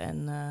bezig.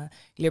 En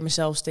ik leer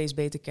mezelf steeds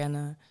beter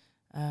kennen.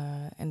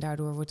 En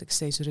daardoor word ik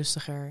steeds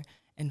rustiger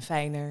en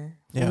fijner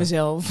voor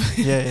mezelf.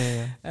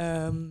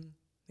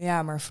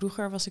 Ja. Maar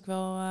vroeger was ik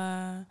wel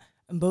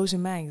een boze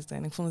meid.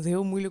 En ik vond het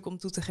heel moeilijk om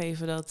toe te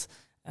geven dat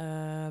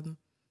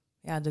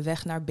de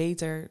weg naar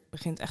beter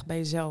begint echt bij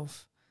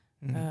jezelf.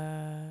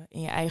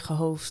 In je eigen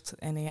hoofd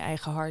en in je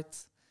eigen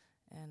hart.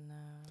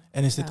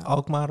 En is dit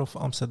Alkmaar of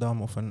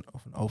Amsterdam of een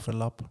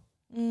overlap?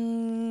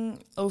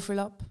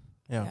 Overlap.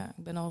 Ja,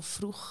 ik ben al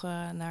vroeg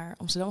naar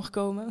Amsterdam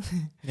gekomen.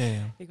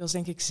 Ja. Ik was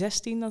denk ik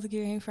 16 dat ik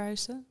hierheen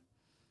verhuisde.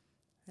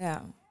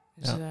 Ja,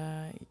 dus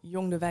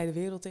jong de wijde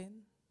wereld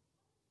in.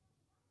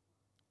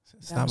 Er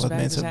staan wat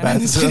mensen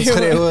buiten te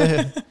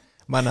schreeuwen.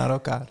 Maar naar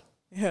elkaar.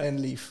 Ja. En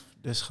lief.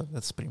 Dus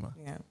dat is prima.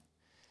 Ja.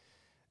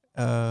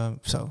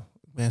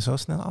 Ik ben zo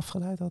snel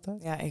afgeleid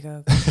altijd. Ja, ik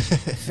ook.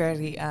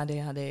 Very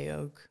ADHD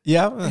ook.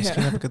 Ja,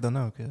 misschien heb ik het dan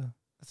ook. Ja.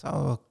 Het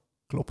zou wel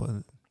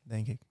kloppen,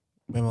 denk ik.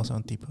 Ik ben wel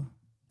zo'n type.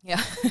 Ja.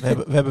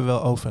 We hebben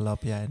wel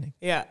overlap, jij en ik.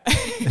 Ja.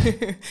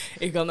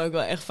 Ik kan ook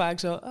wel echt vaak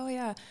zo,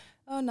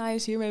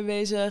 nice, hiermee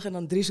bezig. En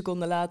dan 3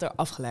 seconden later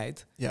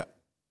afgeleid. Ja.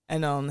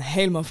 En dan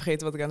helemaal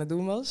vergeten wat ik aan het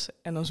doen was.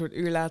 En dan een soort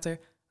uur later,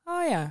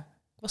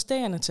 ik was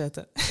thee aan het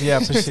zetten. Ja,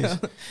 precies.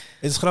 Het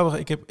is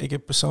grappig, ik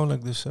heb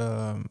persoonlijk dus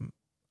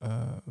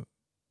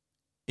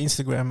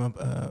Instagram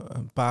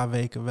een paar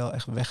weken wel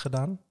echt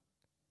weggedaan.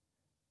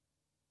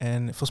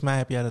 En volgens mij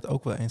heb jij dat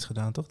ook wel eens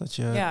gedaan, toch? Dat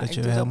je, ik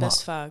doe dat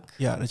best vaak.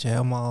 Ja, dat je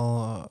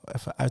helemaal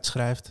even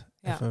uitschrijft,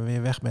 even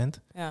weer weg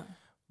bent. Ja.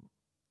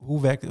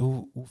 Hoe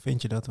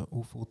vind je dat?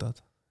 Hoe voelt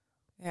dat?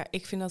 Ja,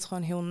 ik vind dat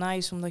gewoon heel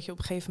nice, omdat je op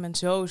een gegeven moment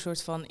zo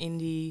soort van in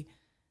die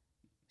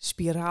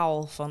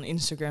spiraal van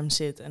Instagram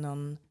zit. En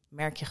dan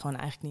merk je gewoon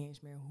eigenlijk niet eens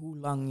meer hoe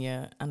lang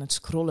je aan het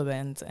scrollen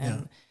bent.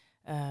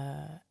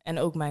 En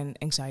ook mijn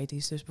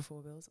anxieties dus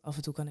bijvoorbeeld. Af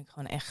en toe kan ik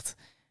gewoon echt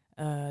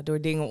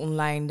door dingen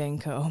online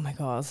denken, oh my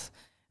god,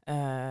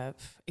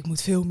 ik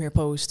moet veel meer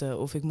posten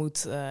of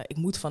ik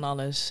moet van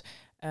alles.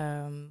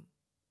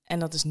 En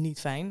dat is niet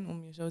fijn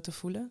om je zo te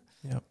voelen.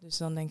 Ja. Dus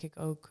dan denk ik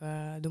ook,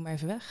 doe maar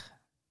even weg.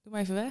 Doe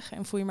maar even weg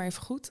en voel je maar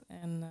even goed.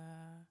 En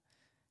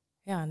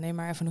neem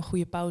maar even een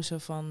goede pauze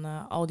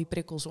van al die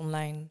prikkels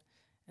online.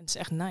 En het is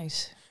echt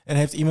nice. En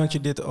heeft iemand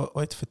je dit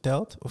ooit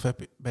verteld? Of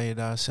ben je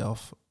daar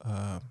zelf,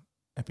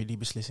 heb je die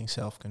beslissing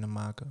zelf kunnen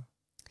maken?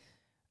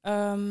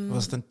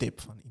 Was het een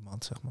tip van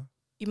iemand, zeg maar?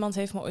 Iemand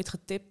heeft me ooit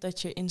getipt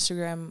dat je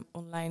Instagram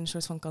online een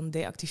soort van kan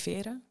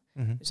deactiveren.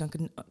 Mm-hmm. Dus dan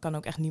kan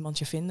ook echt niemand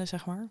je vinden,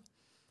 zeg maar.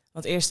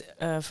 Want eerst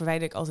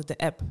verwijder ik altijd de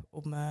app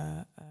op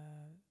mijn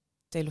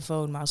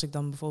telefoon. Maar als ik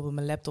dan bijvoorbeeld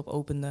mijn laptop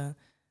opende,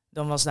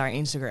 dan was daar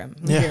Instagram.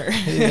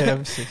 Ja,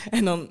 precies.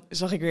 En dan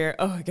zag ik weer,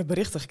 ik heb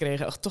berichten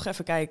gekregen. Toch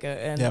even kijken.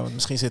 En ja, want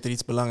misschien zit er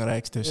iets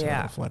belangrijks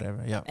tussen of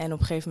whatever. Ja. En op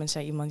een gegeven moment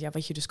zei iemand,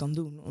 wat je dus kan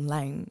doen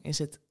online, is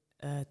het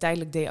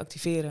tijdelijk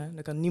deactiveren.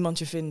 Dan kan niemand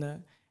je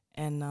vinden.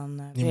 En dan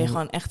ben je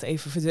gewoon echt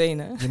even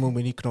verdwenen. Je moet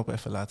me die knop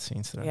even laten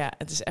zien straks. Ja,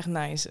 het is echt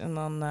nice. En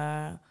dan,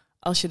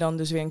 als je dan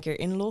dus weer een keer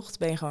inlogt,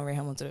 ben je gewoon weer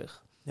helemaal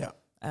terug. Ja.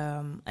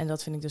 En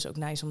dat vind ik dus ook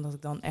nice, omdat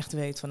ik dan echt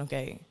weet van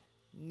oké,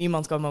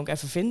 niemand kan me ook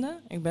even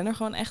vinden. Ik ben er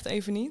gewoon echt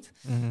even niet.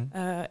 Mm-hmm.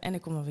 En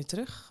ik kom dan weer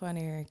terug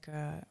wanneer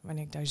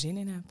ik daar zin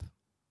in heb.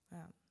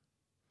 Ja.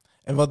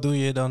 En wat doe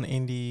je dan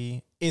in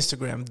die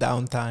Instagram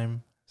downtime?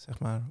 Zeg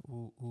maar,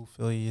 hoe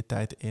vul je je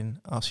tijd in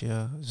als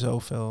je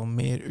zoveel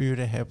meer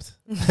uren hebt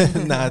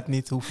na het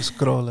niet hoeven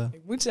scrollen?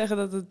 Ik moet zeggen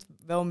dat het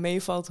wel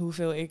meevalt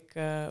hoeveel ik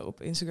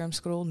op Instagram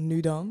scroll, nu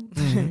dan.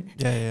 Mm-hmm.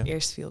 Ja.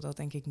 Eerst viel dat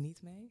denk ik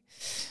niet mee.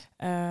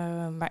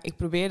 Maar ik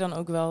probeer dan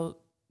ook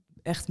wel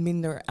echt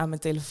minder aan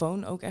mijn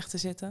telefoon ook echt te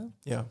zitten.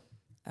 Ja.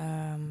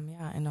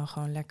 En dan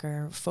gewoon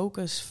lekker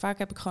focus. Vaak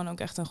heb ik gewoon ook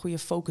echt een goede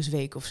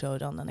focusweek of zo.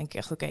 Dan denk ik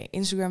echt, oké,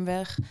 Instagram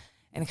weg.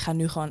 En ik ga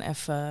nu gewoon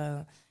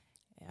even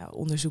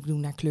onderzoek doen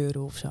naar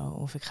kleuren of zo.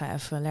 Of ik ga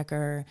even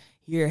lekker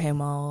hier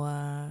helemaal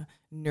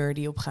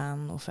nerdy op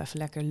gaan. Of even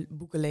lekker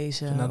boeken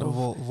lezen. Even naar de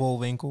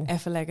wolwinkel.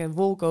 Even lekker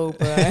wol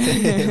kopen.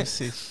 Ja,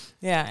 precies.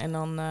 Ja, en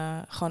dan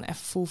gewoon even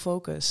full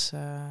focus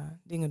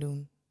dingen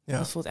doen. Ja.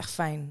 Dat voelt echt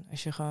fijn.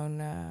 Als je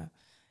gewoon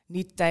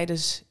niet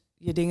tijdens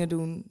je dingen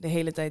doen de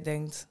hele tijd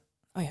denkt,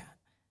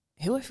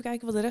 heel even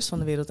kijken wat de rest van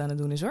de wereld aan het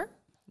doen is hoor.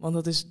 Want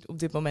dat is op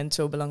dit moment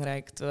zo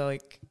belangrijk, terwijl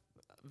ik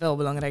wel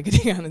belangrijke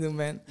dingen aan het doen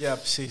ben. Ja,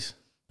 precies.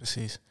 Het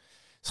is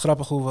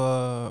grappig hoe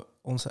we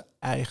onze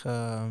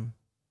eigen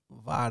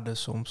waarden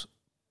soms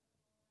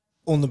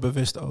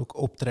onderbewust ook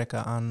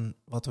optrekken aan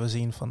wat we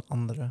zien van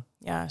anderen.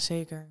 Ja,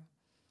 zeker.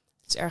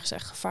 Het is ergens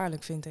echt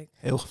gevaarlijk, vind ik.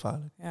 Heel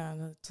gevaarlijk. Ja,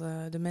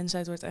 de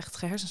mensheid wordt echt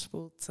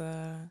gehersenspoeld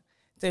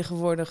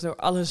tegenwoordig door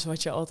alles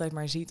wat je altijd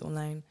maar ziet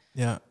online.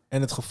 Ja,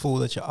 en het gevoel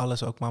dat je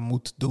alles ook maar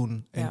moet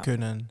doen en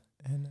kunnen.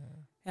 En,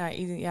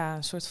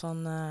 een soort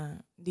van,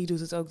 die doet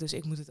het ook, dus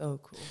ik moet het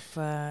ook. Of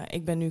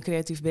ik ben nu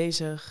creatief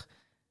bezig,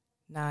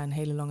 na een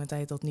hele lange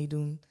tijd dat niet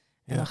doen.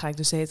 En dan ga ik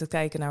dus de hele tijd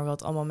kijken naar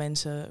wat allemaal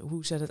mensen,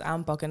 hoe ze het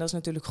aanpakken. En dat is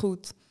natuurlijk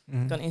goed.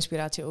 Mm-hmm. Je kan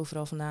inspiratie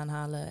overal vandaan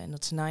halen en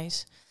dat is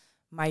nice.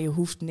 Maar je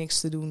hoeft niks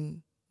te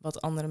doen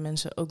wat andere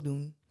mensen ook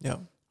doen. Ja.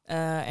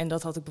 En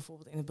dat had ik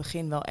bijvoorbeeld in het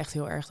begin wel echt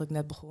heel erg, dat ik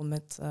net begon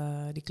met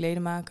die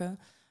kleden maken.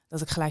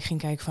 Dat ik gelijk ging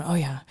kijken van,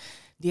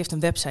 die heeft een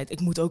website, ik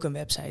moet ook een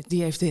website.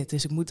 Die heeft dit,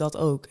 dus ik moet dat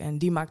ook. En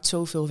die maakt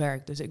zoveel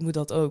werk, dus ik moet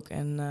dat ook.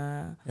 En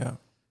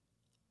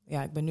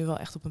ik ben nu wel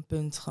echt op een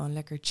punt, gewoon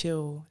lekker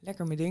chill,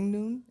 lekker mijn ding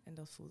doen. En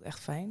dat voelt echt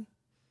fijn.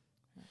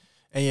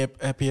 En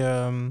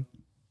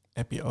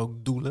heb je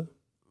ook doelen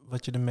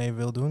wat je ermee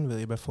wil doen? Wil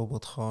je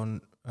bijvoorbeeld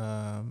gewoon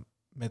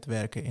met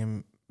werken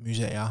in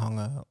musea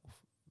hangen? Of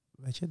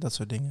weet je, dat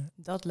soort dingen?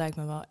 Dat lijkt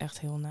me wel echt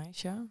heel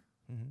nice, ja.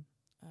 Mm-hmm.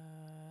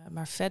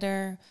 Maar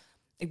verder,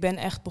 ik ben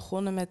echt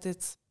begonnen met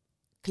dit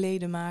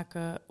kleden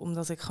maken,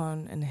 omdat ik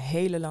gewoon een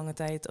hele lange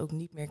tijd ook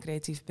niet meer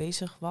creatief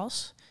bezig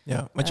was.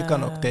 Ja, want je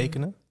kan ook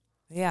tekenen.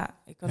 Ja,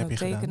 ik kan ook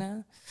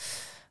tekenen.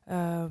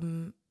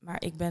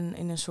 Maar ik ben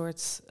in een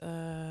soort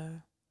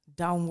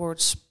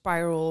downward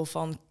spiral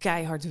van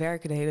keihard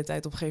werken de hele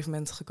tijd op een gegeven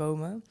moment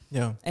gekomen.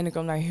 Ja. En ik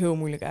kwam daar heel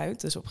moeilijk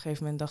uit. Dus op een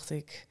gegeven moment dacht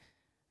ik,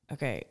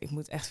 oké, ik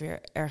moet echt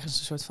weer ergens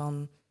een soort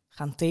van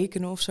gaan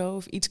tekenen of zo.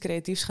 Of iets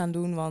creatiefs gaan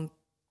doen. Want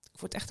ik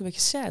word echt een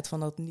beetje sad van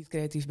dat niet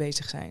creatief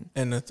bezig zijn.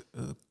 En het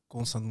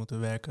constant moeten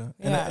werken.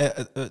 Ja.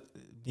 En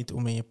niet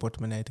om in je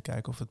portemonnee te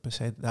kijken of het per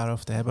se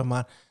daarover te hebben.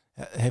 Maar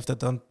heeft dat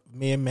dan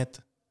meer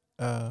met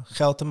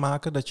geld te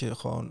maken? Dat je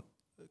gewoon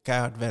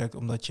keihard werkt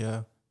omdat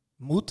je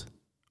moet?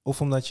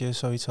 Of omdat je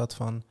zoiets had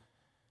van...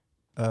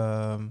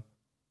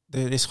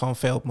 er is gewoon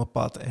veel op mijn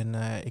pad en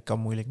ik kan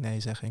moeilijk nee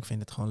zeggen. Ik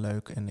vind het gewoon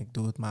leuk en ik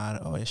doe het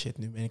maar. Oh ja, shit,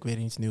 nu ben ik weer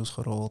in iets nieuws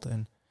gerold.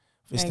 En,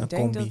 of is het een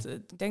combi?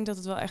 Ik denk dat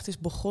het wel echt is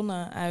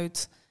begonnen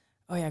uit...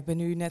 Oh ja, ik ben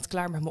nu net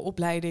klaar met mijn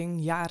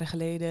opleiding, jaren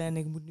geleden. En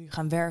ik moet nu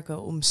gaan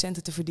werken om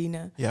centen te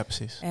verdienen. Ja,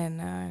 precies.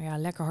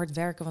 En lekker hard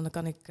werken, want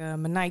dan kan ik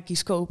mijn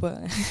Nike's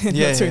kopen.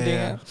 Dat soort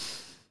dingen.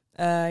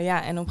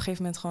 Ja, en op een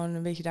gegeven moment gewoon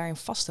een beetje daarin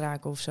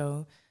vastraken of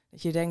zo.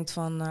 Dat je denkt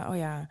van,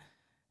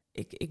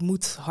 ik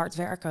moet hard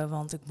werken,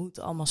 want ik moet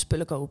allemaal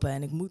spullen kopen.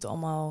 En ik moet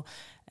allemaal...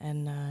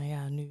 En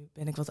nu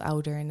ben ik wat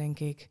ouder en denk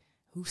ik...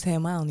 Hoeft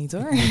helemaal niet,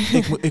 hoor.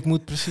 Ik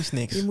moet precies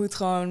niks. Je moet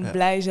gewoon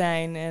blij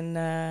zijn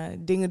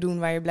en dingen doen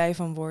waar je blij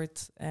van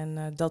wordt.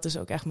 En dat is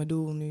ook echt mijn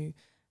doel nu.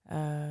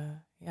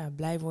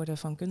 Blij worden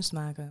van kunst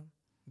maken.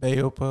 Ben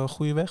je op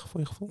goede weg, voor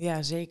je gevoel?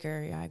 Ja,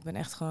 zeker. Ja, ik ben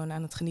echt gewoon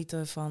aan het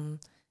genieten van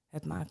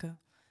het maken.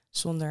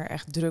 Zonder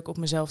echt druk op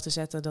mezelf te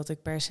zetten dat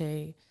ik per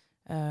se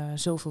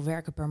zoveel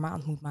werken per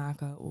maand moet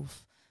maken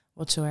of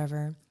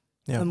whatsoever.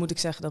 Ja. Dan moet ik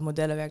zeggen dat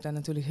modellenwerk daar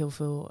natuurlijk heel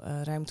veel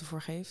ruimte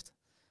voor geeft.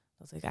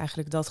 Dat ik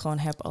eigenlijk dat gewoon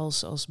heb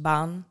als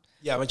baan.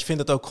 Ja, want je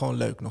vindt het ook gewoon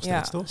leuk nog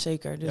steeds, toch?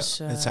 Zeker. Dus,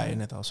 dat zei je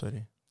net al,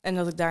 sorry. En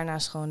dat ik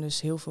daarnaast gewoon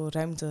dus heel veel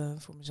ruimte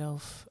voor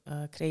mezelf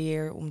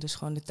creëer... om dus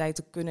gewoon de tijd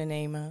te kunnen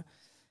nemen.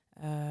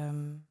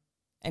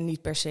 En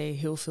niet per se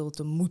heel veel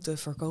te moeten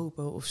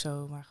verkopen of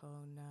zo... maar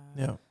gewoon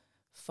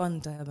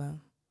fun te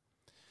hebben.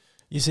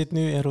 Je zit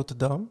nu in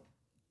Rotterdam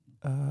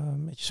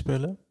met je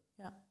spullen.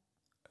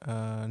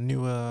 Ja.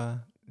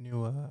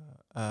 Nieuwe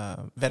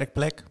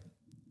werkplek.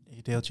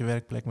 Je deelt je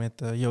werkplek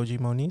met Yoji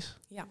Moniz.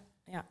 Ja.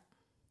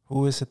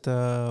 Hoe is het?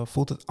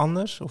 Voelt het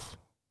anders? Of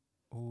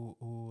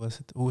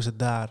hoe is het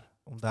daar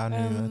om daar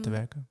nu te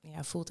werken?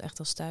 Ja, voelt echt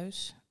als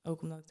thuis.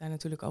 Ook omdat ik daar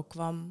natuurlijk ook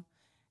kwam.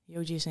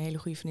 Yoji is een hele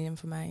goede vriendin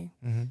van mij.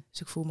 Mm-hmm.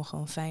 Dus ik voel me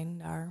gewoon fijn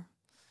daar.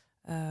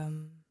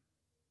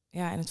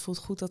 En het voelt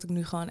goed dat ik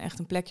nu gewoon echt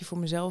een plekje voor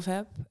mezelf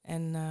heb.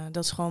 En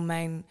dat is gewoon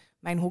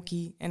mijn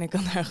hockey. En ik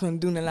kan daar gewoon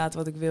doen en laten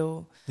wat ik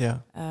wil.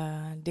 Ja.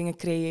 Dingen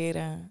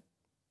creëren.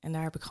 En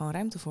daar heb ik gewoon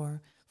ruimte voor.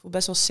 Ik voel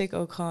best wel sick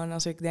ook gewoon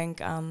als ik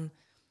denk aan...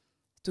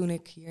 Toen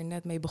ik hier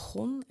net mee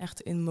begon,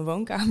 echt in mijn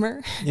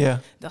woonkamer...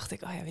 dacht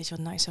ik, weet je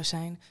wat nice zou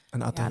zijn?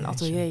 Een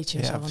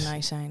ateliertje zou wel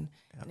nice zijn.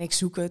 Ja. En ik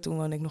zoek het, toen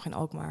woonde ik nog in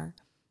Alkmaar.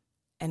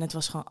 En het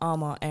was gewoon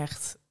allemaal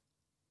echt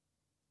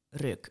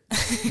ruk.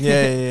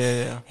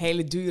 Ja.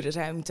 Hele dure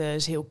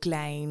ruimtes, heel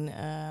klein.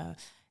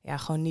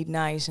 Gewoon niet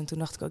nice. En toen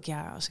dacht ik ook,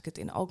 als ik het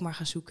in Alkmaar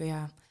ga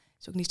zoeken...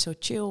 is ook niet zo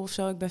chill of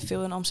zo. Ik ben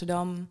veel in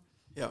Amsterdam,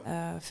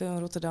 veel in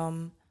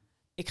Rotterdam...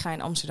 Ik ga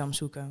in Amsterdam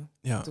zoeken.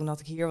 Ja. Toen had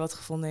ik hier wat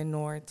gevonden in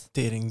Noord.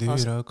 Tering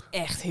duur ook.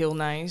 Echt heel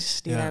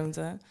nice, die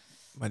ruimte.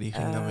 Maar die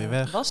ging dan weer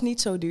weg. Het was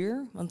niet zo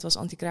duur, want het was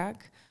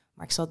anti-kraak.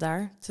 Maar ik zat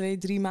daar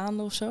 2-3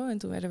 maanden of zo. En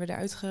toen werden we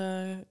eruit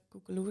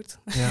gekoekeloerd.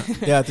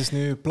 Ja, het is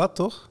nu plat,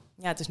 toch?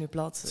 Ja, het is nu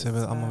plat. Ze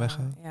hebben het allemaal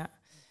weggehaald. Ja.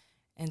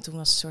 En toen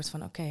was het een soort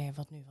van, oké,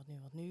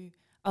 wat nu?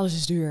 Alles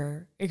is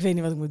duur. Ik weet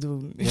niet wat ik moet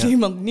doen.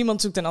 Ja.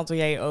 Niemand zoekt een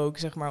atelier ook,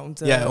 zeg maar, om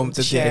te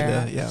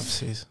delen. Ja,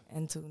 precies.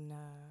 En toen...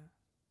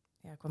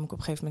 kwam ik op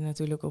een gegeven moment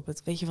natuurlijk op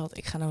het... Weet je wat,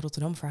 ik ga naar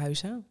Rotterdam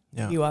verhuizen.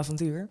 Nieuw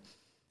avontuur.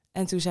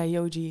 En toen zei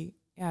Yoji...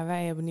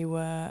 wij hebben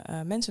nieuwe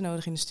mensen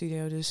nodig in de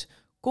studio. Dus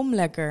kom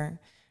lekker.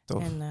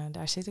 Tof. En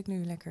daar zit ik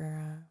nu lekker.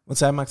 Want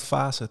zij maakt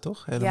fase,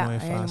 toch?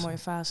 Hele mooie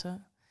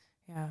fase.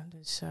 Ja,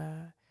 dus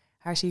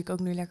haar zie ik ook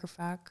nu lekker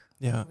vaak.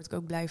 Ja. Daar word ik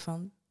ook blij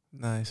van.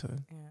 Nice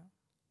hoor. Ja.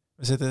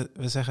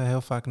 We zeggen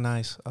heel vaak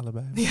nice,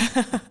 allebei. Ja,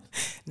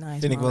 nice.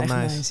 Vind ik wel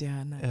nice.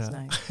 Ja,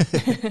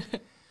 nice.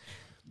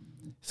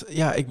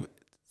 Ja, ik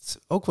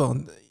ook wel.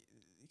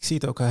 Ik zie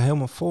het ook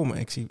helemaal voor me.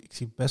 Ik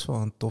zie best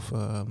wel een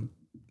toffe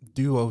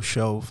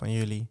duo-show van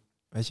jullie.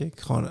 Weet je,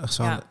 gewoon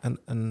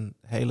een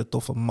hele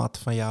toffe mat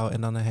van jou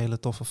en dan een hele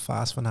toffe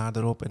vaas van haar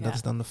erop. En dat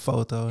is dan de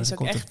foto. Is en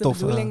ook echt de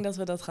bedoeling dat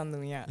we dat gaan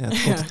doen, ja.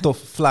 Er komt een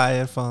toffe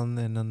flyer van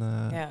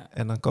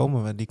en dan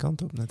komen we die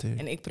kant op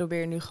natuurlijk. En ik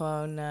probeer nu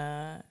gewoon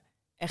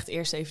echt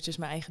eerst eventjes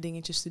mijn eigen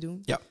dingetjes te doen.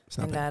 Ja,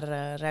 snap en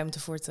daar ruimte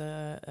voor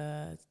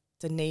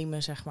te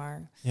nemen, zeg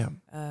maar. Ja.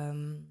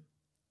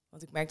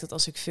 Want ik merk dat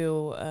als ik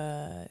veel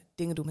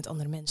dingen doe met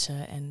andere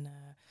mensen en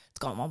het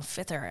kan allemaal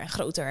vetter en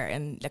groter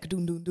en lekker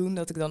doen,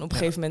 dat ik dan op een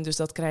gegeven moment dus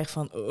dat krijg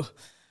van,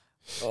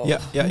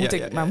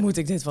 moet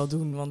ik dit wel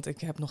doen? Want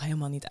ik heb nog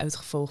helemaal niet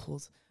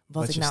uitgevogeld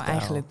wat ik nou stijl?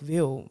 Eigenlijk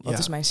wil. Wat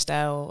is mijn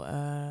stijl?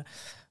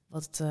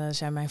 Wat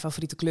zijn mijn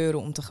favoriete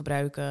kleuren om te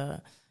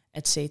gebruiken?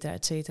 Et cetera,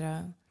 et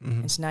cetera.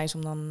 Mm-hmm. Het is nice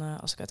om dan,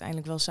 als ik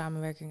uiteindelijk wel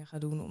samenwerkingen ga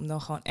doen, om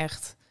dan gewoon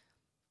echt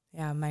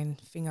mijn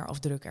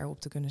vingerafdruk erop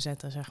te kunnen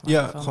zetten, zeg maar.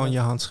 Ja, gewoon je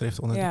handschrift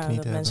onder de knie te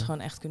hebben. Dat mensen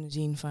gewoon echt kunnen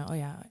zien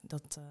van,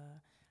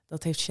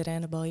 dat heeft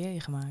Shireen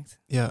Ballier gemaakt.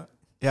 Ja.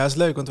 Ja, is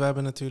leuk, want we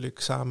hebben natuurlijk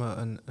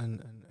samen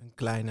een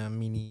kleine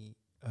mini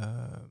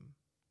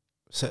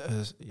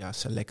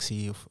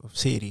selectie of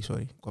serie,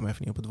 sorry. Ik kwam even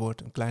niet op het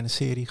woord. Een kleine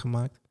serie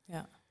gemaakt.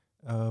 Ja.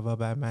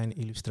 Waarbij mijn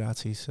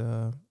illustraties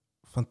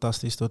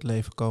fantastisch tot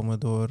leven komen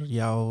door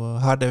jouw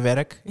harde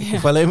werk. Ik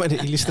hoef alleen maar de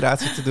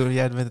illustratie te doen.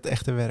 Jij bent het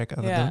echte werk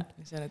aan het doen. Ja,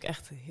 die zijn ook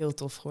echt heel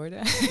tof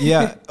geworden.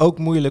 Ja, ook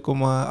moeilijk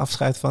om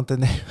afscheid van te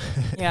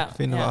nemen.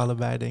 Vinden we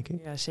allebei, denk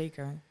ik. Ja,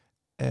 zeker.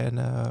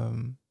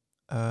 En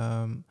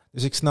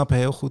dus ik snap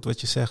heel goed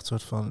wat je zegt.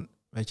 Soort van,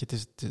 weet je,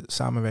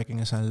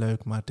 samenwerkingen zijn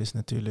leuk, maar het is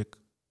natuurlijk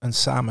een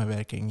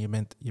samenwerking. Je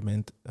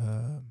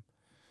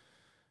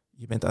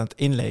bent aan het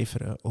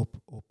inleveren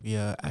op je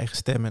eigen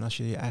stem. En als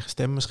je je eigen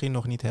stem misschien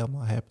nog niet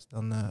helemaal hebt,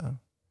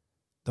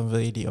 dan wil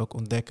je die ook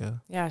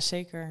ontdekken. Ja,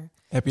 zeker.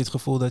 Heb je het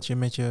gevoel dat je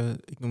met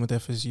ik noem het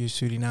even je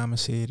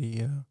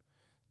Suriname-serie,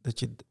 dat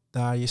je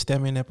daar je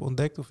stem in hebt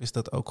ontdekt? Of is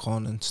dat ook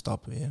gewoon een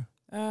stap weer?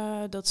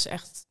 Dat is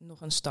echt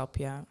nog een stap,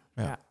 ja.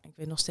 Ik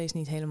weet nog steeds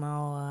niet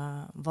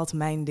helemaal wat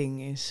mijn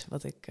ding is.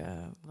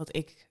 Wat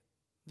ik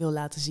wil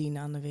laten zien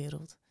aan de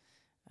wereld.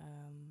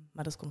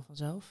 Maar dat komt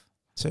vanzelf.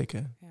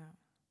 Zeker.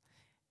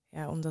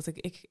 Ja, omdat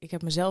ik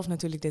heb mezelf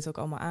natuurlijk dit ook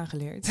allemaal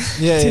aangeleerd.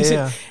 Ja, dus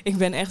ja. ik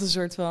ben echt een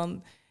soort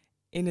van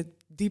in het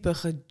diepe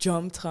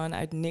gejumpt, gewoon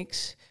uit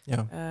niks.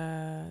 Ja.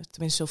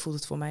 Tenminste, zo voelt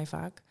het voor mij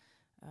vaak.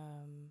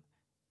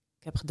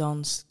 Ik heb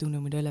gedanst, doe nu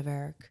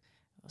modellenwerk.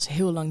 Was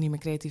heel lang niet meer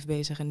creatief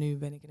bezig en nu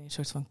ben ik een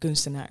soort van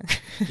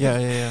kunstenaar.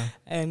 Ja.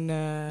 En,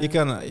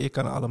 je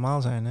kan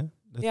allemaal zijn, hè?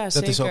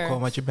 Dat is ook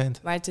gewoon wat je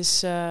bent. Maar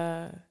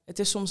het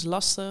is soms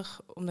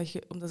lastig,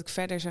 omdat ik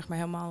verder zeg maar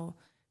helemaal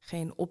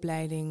geen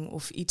opleiding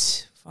of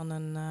iets van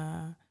een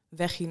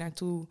weg hier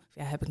naartoe.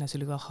 Ja, heb ik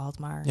natuurlijk wel gehad,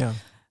 maar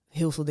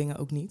heel veel dingen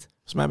ook niet.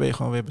 Volgens mij ben je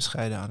gewoon weer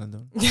bescheiden aan het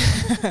doen.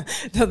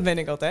 Dat ben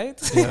ik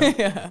altijd. Ja.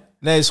 Ja.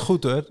 Nee, is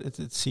goed hoor.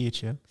 Het siert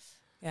je.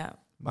 Ja.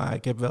 Maar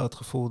ik heb wel het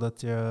gevoel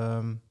dat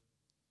je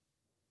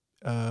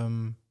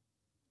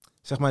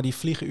zeg maar die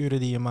vlieguren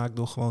die je maakt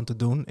door gewoon te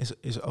doen,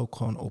 is ook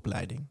gewoon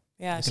opleiding.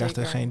 Ja, je krijgt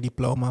er geen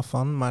diploma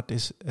van, maar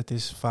het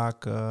is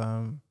vaak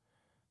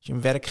als je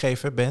een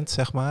werkgever bent,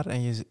 zeg maar,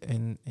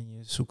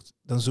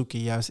 dan zoek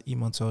je juist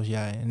iemand zoals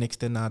jij. En niks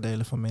ten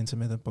nadele van mensen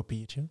met een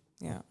papiertje.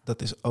 Ja.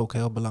 Dat is ook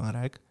heel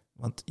belangrijk,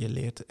 want je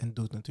leert en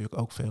doet natuurlijk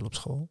ook veel op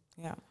school.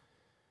 Ja.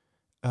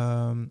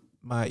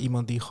 Maar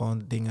iemand die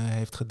gewoon dingen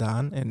heeft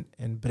gedaan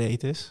en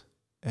breed is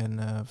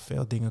en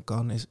veel dingen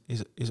kan,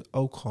 is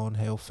ook gewoon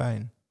heel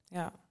fijn.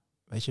 Ja.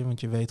 Weet je, want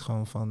je weet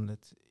gewoon van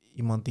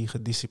iemand die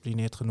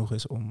gedisciplineerd genoeg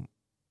is om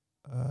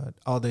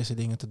al deze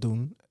dingen te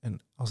doen.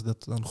 En als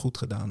dat dan goed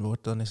gedaan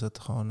wordt, dan is dat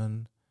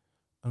gewoon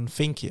een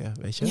vinkje,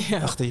 weet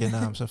je, achter je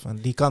naam. Zo van,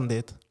 die kan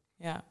dit.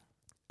 Ja.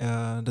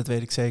 Dat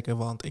weet ik zeker,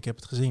 want ik heb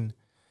het gezien.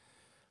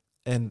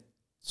 En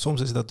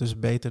soms is dat dus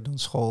beter dan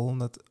school,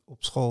 omdat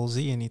op school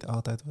zie je niet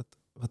altijd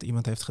wat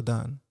iemand heeft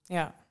gedaan.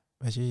 Ja.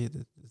 Weet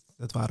je,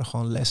 dat waren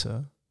gewoon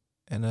lessen.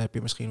 En dan heb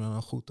je misschien wel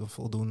een goed of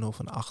voldoende of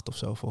een 8 of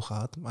zo voor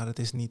gehad. Maar het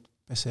is niet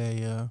per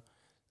se,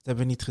 dat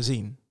hebben we niet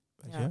gezien.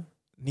 Weet je?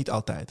 Niet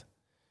altijd.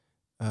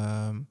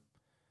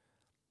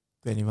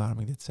 Ik weet niet waarom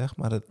ik dit zeg,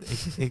 maar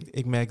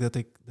ik merk dat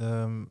ik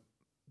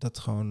dat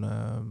gewoon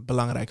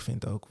belangrijk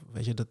vind ook.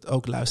 Weet je, dat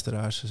ook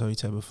luisteraars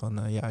zoiets hebben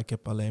van, ik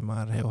heb alleen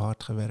maar heel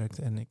hard gewerkt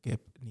en ik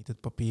heb niet het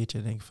papiertje.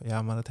 Dan denk ik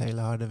van, maar het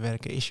hele harde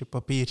werken is je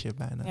papiertje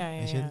bijna.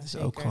 Weet je, dat is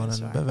zeker, ook gewoon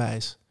een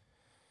bewijs.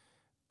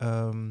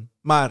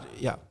 Maar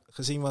ja,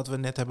 gezien wat we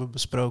net hebben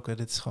besproken,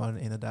 dit is gewoon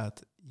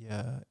inderdaad,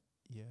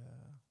 je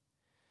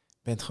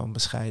bent gewoon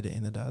bescheiden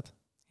inderdaad.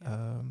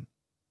 Ja.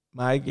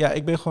 Maar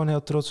ik ben gewoon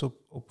heel trots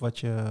op wat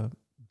je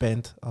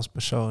bent als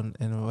persoon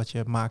en wat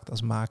je maakt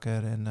als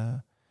maker.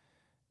 En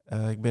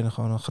ik ben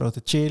gewoon een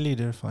grote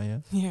cheerleader van je.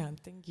 Ja,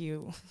 thank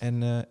you.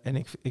 En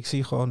ik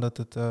zie gewoon dat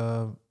het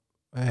een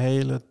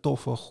hele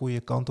toffe, goede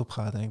kant op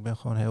gaat. En ik ben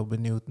gewoon heel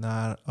benieuwd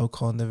naar ook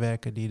gewoon de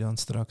werken die dan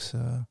straks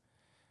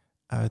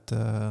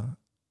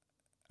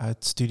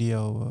uit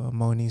studio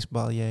Moniz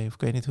Ballier, of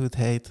ik weet niet hoe het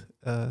heet,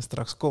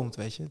 straks komt,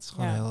 weet je. Het is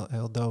gewoon heel,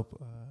 heel dope.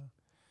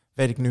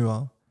 Weet ik nu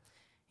al.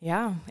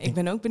 Ja, ik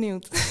ben ook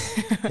benieuwd.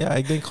 Ja,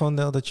 ik denk gewoon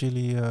wel dat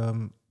jullie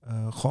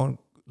gewoon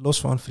los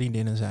van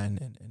vriendinnen zijn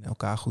en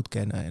elkaar goed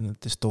kennen. En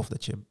het is tof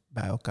dat je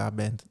bij elkaar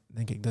bent.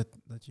 Denk ik dat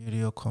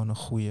jullie ook gewoon een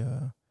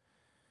goede...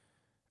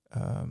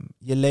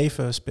 je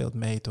leven speelt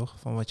mee, toch?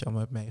 Van wat je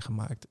allemaal hebt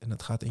meegemaakt. En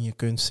het gaat in je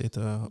kunst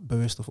zitten,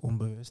 bewust of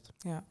onbewust.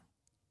 Ja.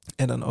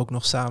 En dan ook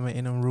nog samen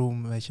in een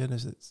room, weet je.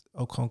 Dus het is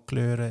ook gewoon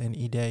kleuren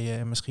en ideeën.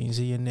 En misschien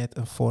zie je net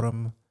een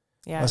vorm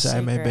waar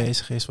zij mee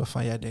bezig is,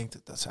 waarvan jij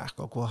denkt, dat is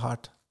eigenlijk ook wel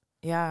hard.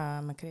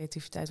 Ja, mijn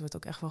creativiteit wordt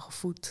ook echt wel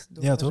gevoed.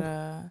 Door,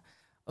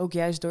 ook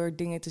juist door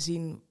dingen te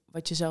zien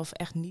wat je zelf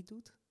echt niet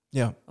doet.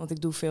 Ja. Want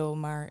ik doe veel,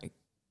 maar ik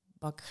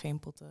bak geen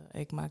potten.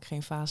 Ik maak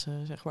geen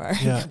vazen, zeg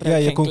maar. Ja,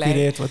 je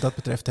concurreert wat dat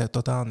betreft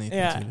totaal niet.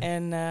 Ja, natuurlijk.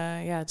 En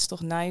het is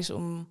toch nice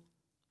om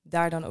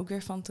daar dan ook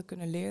weer van te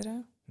kunnen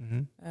leren.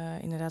 Mm-hmm.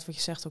 Inderdaad, wat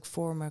je zegt, ook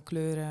vormen,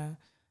 kleuren.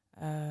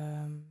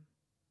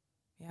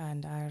 En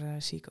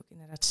daar zie ik ook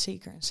inderdaad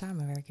zeker een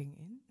samenwerking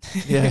in.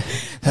 Ja,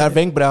 haar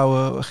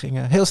wenkbrauwen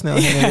gingen heel snel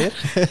heen en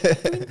weer.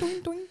 Doing,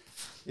 doing, doing.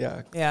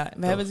 Ja, we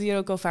hebben het hier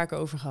ook al vaker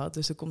over gehad.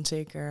 Dus er komt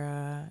zeker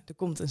er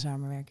komt een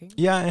samenwerking.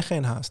 Ja, en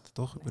geen haast,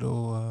 toch? Ik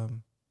bedoel,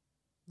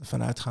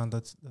 ervan uitgaan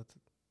dat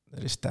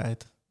er is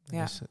tijd.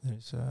 Er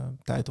is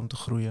tijd om te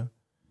groeien.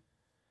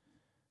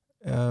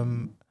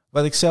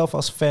 Wat ik zelf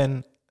als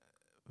fan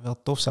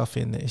wel tof zou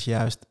vinden, is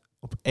juist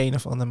op een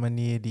of andere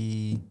manier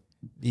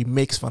die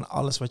mix van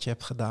alles wat je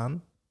hebt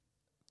gedaan.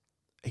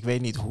 Ik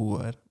weet niet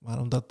hoe, maar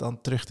om dat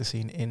dan terug te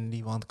zien in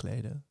die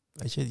wandkleden.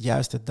 Weet je,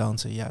 juist het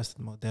dansen, juist het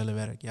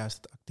modellenwerk, juist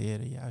het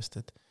acteren, juist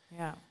het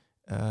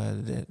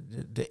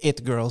de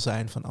it-girl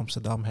zijn van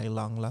Amsterdam heel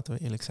lang, laten we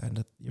eerlijk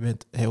zijn. Je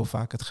bent heel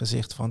vaak het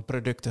gezicht van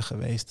producten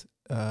geweest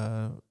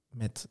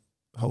met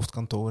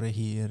hoofdkantoren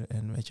hier.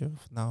 En weet je,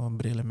 of het nou een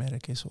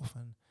brillenmerk is of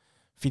een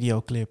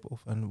videoclip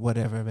of een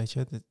whatever, weet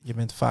je. Je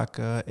bent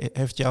vaak,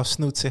 heeft jouw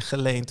snoet zich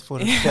geleend voor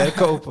het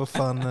verkopen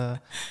van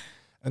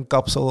een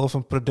kapsel of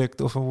een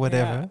product of een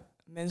whatever. Ja.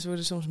 Mensen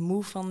worden soms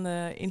moe van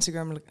de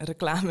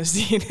Instagram-reclames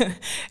die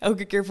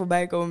elke keer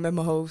voorbij komen met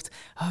mijn hoofd.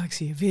 Oh, ik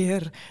zie je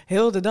weer.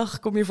 Heel de dag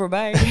kom je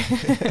voorbij.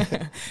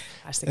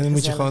 En dan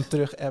moet je gewoon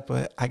terug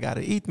appen. I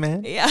gotta eat,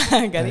 man. Ja,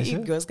 I gotta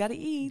eat. Girls gotta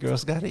eat.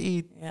 Girls gotta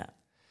eat.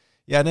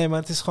 Ja, nee, maar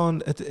het is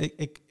gewoon...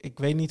 Ik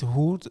weet niet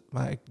hoe het...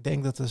 Maar ik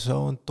denk dat er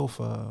zo'n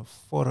toffe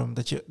vorm...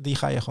 Die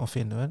ga je gewoon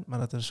vinden, hè? Maar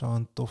dat er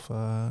zo'n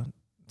toffe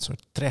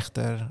soort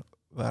trechter...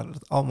 waar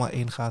het allemaal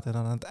in gaat. En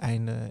dan aan het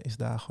einde is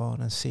daar gewoon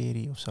een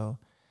serie of zo.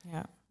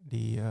 Ja.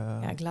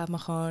 Ik laat me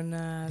gewoon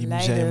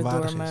leiden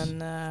door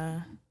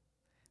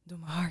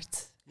mijn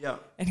hart. Ja.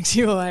 En ik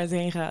zie wel waar het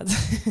heen gaat.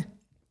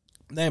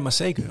 Nee, maar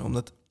zeker.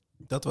 Omdat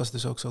dat was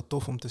dus ook zo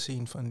tof om te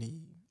zien van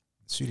die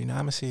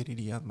Suriname-serie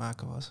die je aan het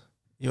maken was.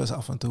 Je was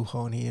af en toe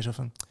gewoon hier zo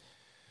van...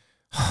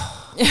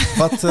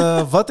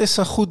 wat is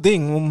een goed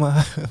ding om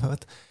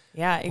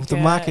te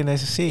maken in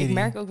deze serie? Ik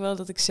merk ook wel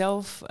dat ik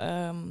zelf...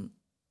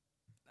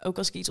 ook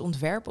als ik iets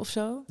ontwerp of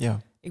zo...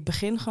 Ja. Ik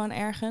begin gewoon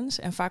ergens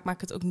en vaak maak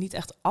ik het ook niet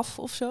echt af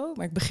of zo,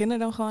 maar ik begin er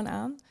dan gewoon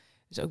aan.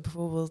 Dus ook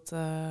bijvoorbeeld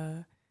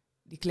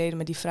die kleden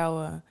met die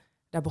vrouwen,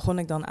 daar begon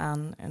ik dan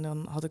aan. En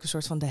dan had ik een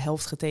soort van de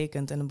helft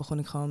getekend en dan begon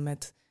ik gewoon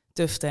met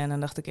tuften. En dan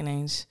dacht ik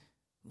ineens,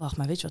 wacht,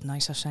 maar weet je wat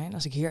nice zou zijn?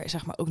 Als ik hier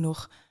zeg maar ook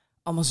nog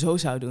allemaal zo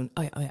zou doen.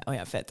 Oh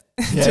ja, vet.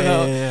 Ja,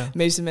 Terwijl de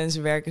meeste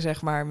mensen werken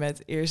zeg maar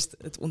met eerst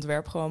het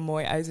ontwerp gewoon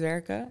mooi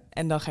uitwerken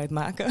en dan ga je het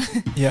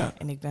maken. Ja.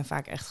 En ik ben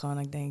vaak echt gewoon,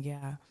 ik denk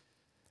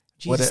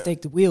Jesus, take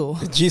the wheel.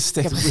 Ik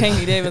heb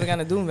geen idee wat ik aan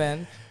het doen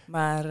ben.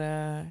 Maar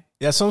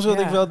soms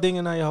wilde ik wel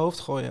dingen naar je hoofd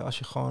gooien. Als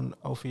je gewoon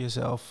over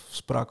jezelf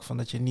sprak van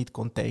dat je niet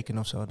kon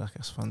tekenen of zo. Dan dacht ik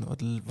echt van,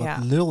 wat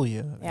lul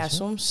je? Ja,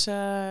 soms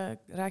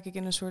raak ik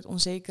in een soort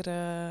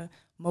onzekere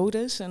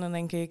modus. En dan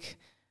denk ik,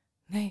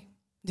 nee,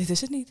 dit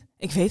is het niet.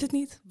 Ik weet het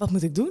niet. Wat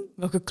moet ik doen?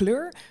 Welke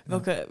kleur?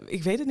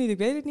 Ik weet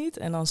het niet.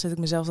 En dan zet ik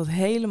mezelf dat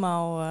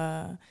helemaal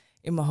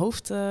in mijn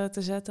hoofd te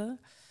zetten.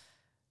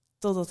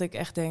 Totdat ik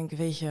echt denk,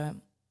 weet je...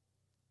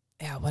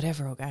 Ja,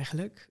 whatever ook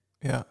eigenlijk.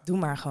 Ja. Doe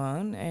maar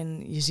gewoon.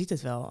 En je ziet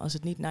het wel. Als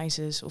het niet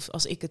nice is of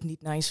als ik het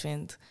niet nice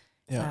vind...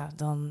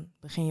 dan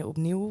begin je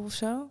opnieuw of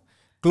zo.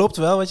 Klopt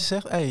wel wat je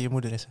zegt. Je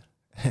moeder is er.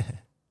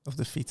 Op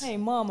de fiets. Hey,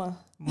 mama.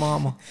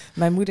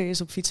 Mijn moeder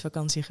is op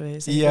fietsvakantie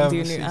geweest. En komt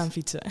hier nu aan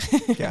fietsen.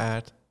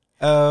 Kaart.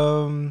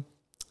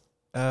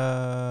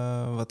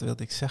 Wat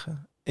wilde ik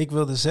zeggen? Ik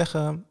wilde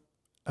zeggen...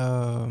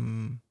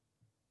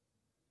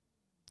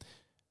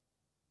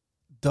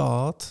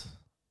 dat...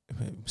 Ik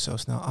ben zo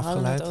snel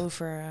afgeleid. We hadden het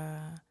over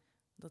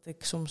dat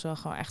ik soms wel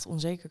gewoon echt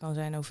onzeker kan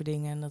zijn over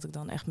dingen. En dat ik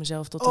dan echt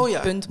mezelf tot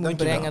een punt moet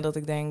brengen dat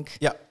ik denk...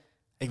 Ja,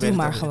 doe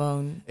maar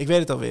gewoon. Ik weet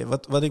het alweer.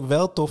 Wat ik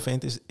wel tof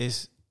vind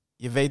is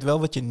je weet wel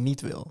wat je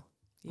niet wil.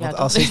 Ja, want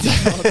als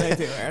ik altijd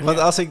heel erg. Want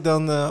als ik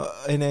dan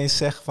ineens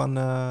zeg van...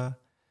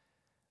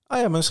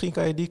 misschien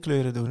kan je die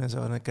kleuren doen en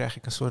zo. Dan krijg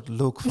ik een soort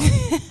look van...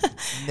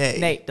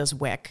 nee, dat is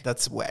wack. Dat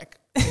is wack.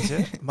 Weet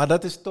je? Maar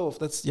dat is tof.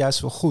 Dat is juist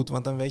wel goed.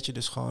 Want dan weet je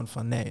dus gewoon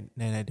van... Nee,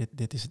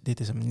 dit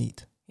is hem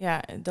niet.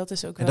 Ja, dat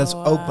is ook en wel... dat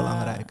is ook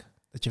belangrijk.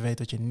 Dat je weet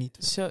wat je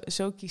niet wil.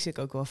 Zo kies ik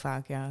ook wel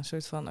vaak, ja. Een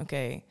soort van,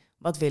 oké,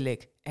 wat wil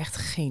ik? Echt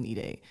geen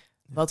idee.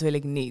 Wat wil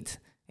ik niet?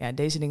 Ja,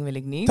 deze dingen wil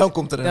ik niet. Dan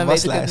komt er een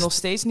waslijst. Dan weet ik het nog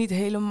steeds niet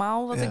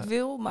helemaal wat ik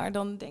wil. Maar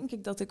dan denk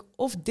ik dat ik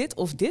of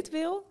dit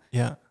wil.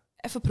 Ja.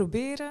 Even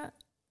proberen.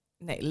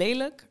 Nee,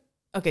 lelijk.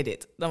 Oké,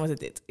 dit. Dan wordt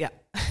het dit. Ja.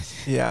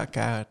 Ja,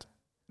 keihard.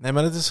 Nee,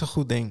 maar dat is een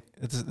goed ding.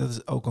 Dat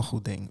is ook een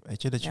goed ding,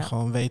 weet je? Dat je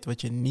gewoon weet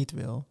wat je niet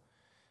wil.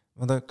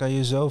 Want dan kan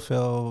je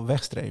zoveel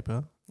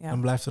wegstrepen. Ja.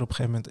 Dan blijft er op een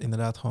gegeven moment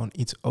inderdaad gewoon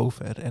iets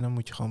over. En dan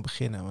moet je gewoon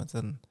beginnen. Want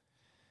dan...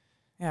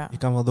 Ja. Je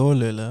kan wel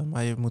doorlullen,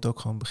 maar je moet ook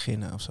gewoon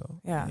beginnen of zo.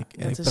 Ja,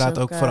 ik praat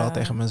ook vooral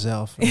tegen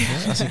mezelf.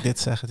 Als ik dit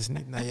zeg, het is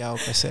niet naar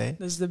jou per se.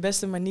 Dat is de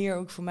beste manier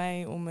ook voor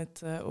mij om het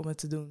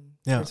te doen.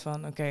 Ja. Een soort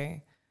van,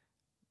 oké,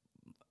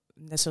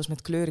 net zoals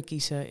met kleuren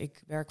kiezen.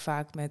 Ik werk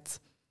vaak met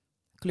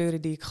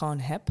kleuren die ik gewoon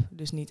heb.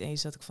 Dus niet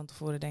eens dat ik van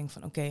tevoren denk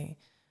van, oké,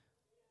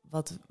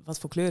 wat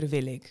voor kleuren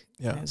wil ik?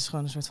 Ja. Het is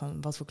gewoon een soort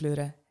van, wat voor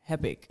kleuren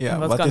heb ik? Ja, en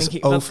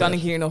wat kan ik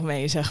hier nog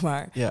mee, zeg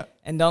maar? Ja.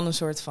 En dan een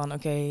soort van,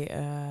 oké,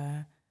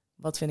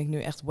 wat vind ik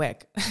nu echt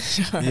wack?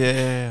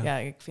 Ja,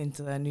 ik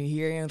vind nu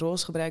hier een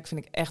roze gebruiken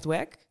vind ik echt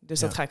wack. Dus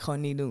dat ga ik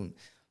gewoon niet doen.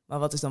 Maar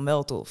wat is dan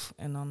wel tof?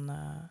 En dan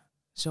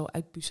zo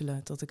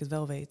uitpuzzelen tot ik het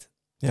wel weet.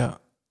 Ja.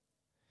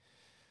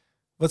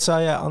 Wat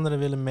zou jij anderen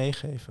willen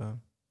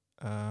meegeven?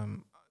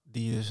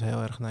 Die dus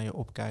heel erg naar je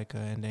opkijken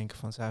en denken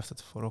van, zij heeft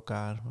het voor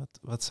elkaar.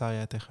 Wat zou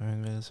jij tegen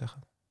hun willen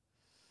zeggen?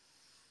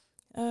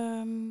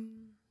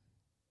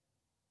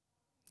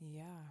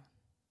 Ja,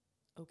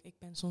 ook ik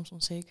ben soms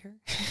onzeker.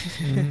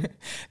 Mm-hmm.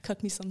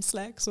 Cut me some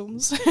slack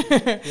soms.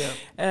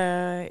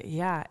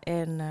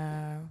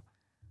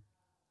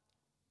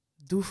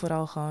 Doe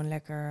vooral gewoon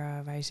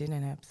lekker waar je zin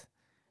in hebt.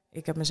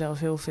 Ik heb mezelf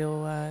heel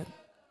veel...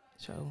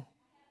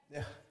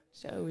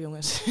 Zo,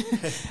 jongens.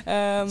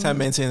 Zijn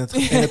mensen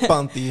in het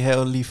pand die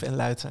heel lief en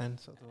luid zijn?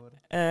 Zo te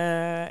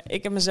horen.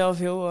 Ik heb mezelf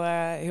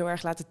heel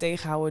erg laten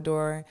tegenhouden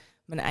door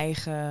mijn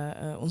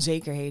eigen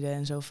onzekerheden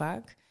en zo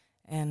vaak.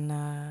 En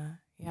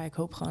ik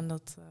hoop gewoon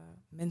dat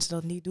mensen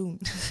dat niet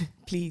doen.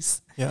 Please.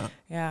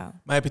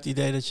 Ja. Maar heb je het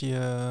idee dat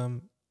je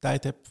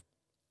tijd hebt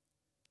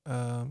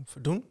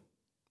voor doen?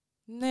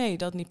 Nee,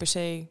 dat niet per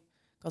se.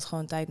 Ik had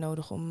gewoon tijd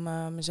nodig om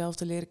mezelf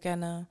te leren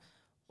kennen.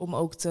 Om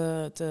ook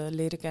te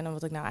leren kennen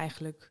wat ik nou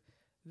eigenlijk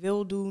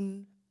wil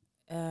doen.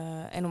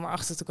 En om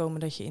erachter te komen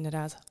dat je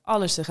inderdaad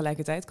alles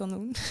tegelijkertijd kan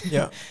doen.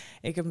 Ja.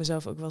 Ik heb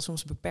mezelf ook wel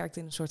soms beperkt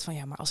in een soort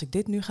van... maar als ik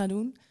dit nu ga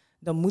doen,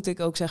 dan moet ik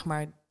ook zeg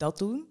maar dat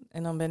doen.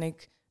 En dan ben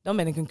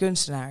ik een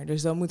kunstenaar.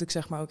 Dus dan moet ik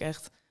zeg maar ook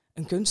echt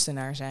een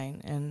kunstenaar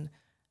zijn. En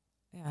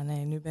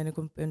nu ben ik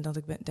op een punt dat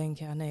ik denk...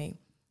 ik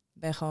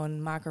ben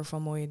gewoon maker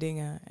van mooie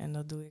dingen. En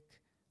dat doe ik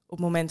op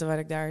momenten waar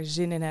ik daar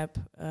zin in heb...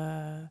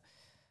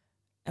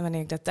 En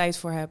wanneer ik daar tijd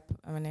voor heb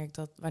en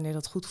wanneer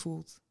dat goed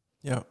voelt.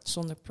 Ja.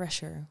 Zonder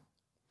pressure.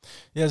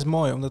 Ja, dat is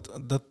mooi,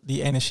 omdat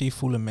die energie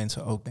voelen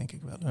mensen ook, denk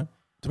ik wel. Hè?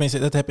 Tenminste,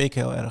 dat heb ik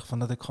heel erg, van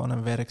dat ik gewoon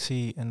een werk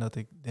zie en dat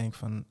ik denk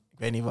van, ik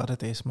weet niet wat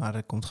het is, maar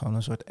er komt gewoon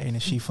een soort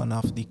energie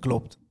vanaf die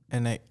klopt.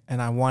 En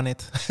I want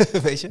it,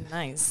 weet je?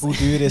 Nice. Hoe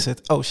duur is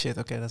het? Oh shit,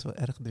 oké, dat is wel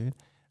erg duur.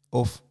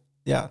 Of,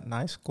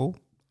 nice, cool,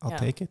 I'll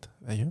take it,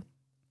 weet je?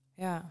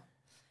 Ja.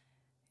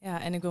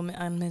 Ja, en ik wil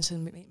aan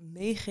mensen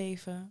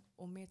meegeven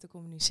om meer te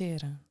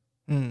communiceren.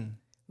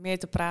 Meer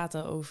te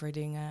praten over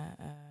dingen.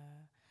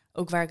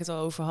 Ook waar ik het al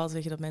over had,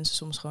 weet je, dat mensen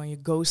soms gewoon je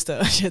ghosten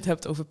als je het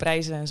hebt over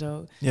prijzen en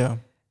zo. Ja.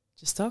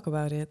 Just talk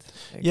about it.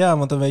 Ja,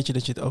 want dan weet je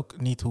dat je het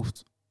ook niet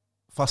hoeft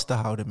vast te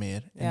houden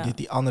meer. En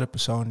die andere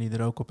persoon die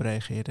er ook op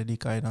reageerde, die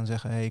kan je dan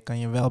zeggen, hey, kan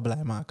je wel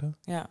blij maken.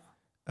 Ja.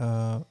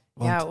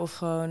 Want Of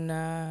gewoon,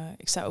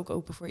 ik sta ook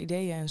open voor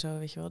ideeën en zo,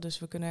 weet je wel. Dus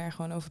we kunnen er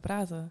gewoon over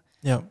praten.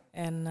 Ja.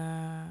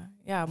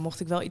 En mocht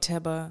ik wel iets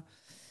hebben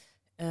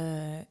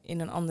in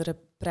een andere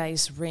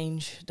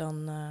prijsrange, dan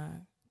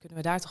kunnen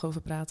we daar toch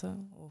over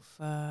praten. Of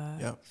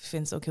ik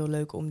vind het ook heel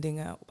leuk om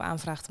dingen op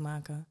aanvraag te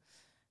maken.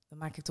 Dan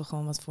maak ik toch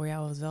gewoon wat voor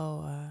jou wat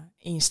wel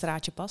in je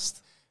straatje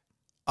past.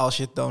 Als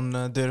je het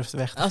dan durft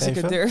weg te geven. Ik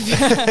het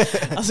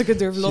durf, als ik het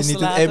durf los te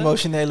laten. Als je niet een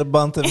emotionele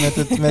band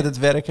met het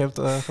werk hebt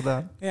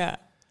gedaan. Ja.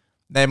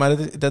 Nee,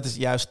 maar dat is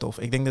juist tof.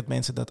 Ik denk dat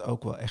mensen dat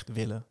ook wel echt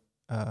willen.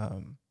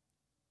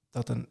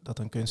 Dat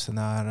een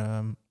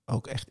kunstenaar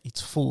ook echt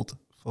iets voelt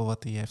voor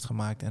wat hij heeft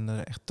gemaakt en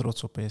er echt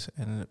trots op is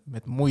en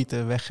met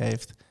moeite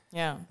weggeeft.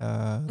 Ja.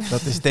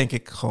 Dat is denk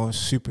ik gewoon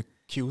super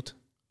cute,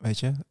 weet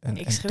je.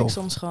 Ik schrik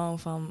soms gewoon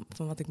van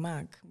wat ik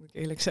maak, moet ik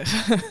eerlijk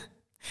zeggen.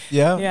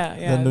 Ja,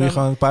 dan doe je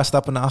gewoon een paar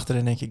stappen naar achteren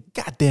en denk je,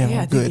 god damn,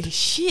 I'm good.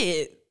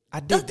 Shit,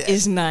 dat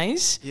is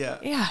nice.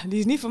 Ja, die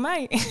is niet van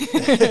mij.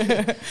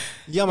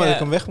 Jammer dat ik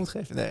hem weg moet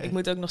geven. Nee. Ik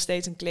moet ook nog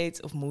steeds een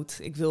kleed,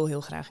 ik wil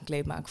heel graag een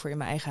kleed maken voor in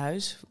mijn eigen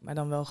huis, maar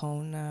dan wel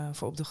gewoon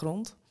voor op de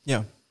grond.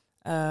 Ja.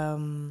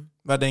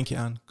 Waar denk je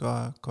aan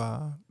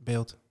qua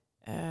beeld?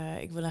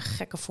 Ik wil een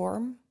gekke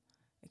vorm.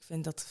 Ik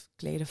vind dat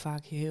kleden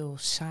vaak heel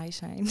saai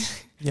zijn.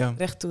 Ja.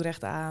 Recht toe,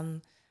 recht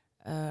aan.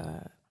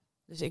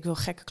 Dus ik wil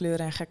gekke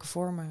kleuren en gekke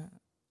vormen.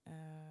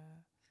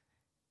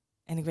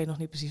 En ik weet nog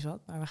niet precies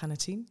wat, maar we gaan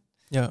het zien.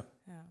 Ja.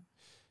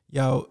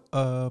 Jouw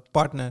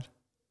partner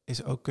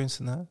is ook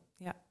kunstenaar.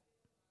 Ja.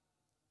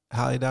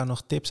 Haal je daar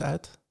nog tips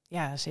uit?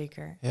 Ja,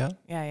 zeker. Ja?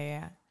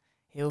 Ja.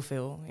 Heel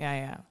veel,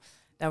 ja.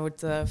 Daar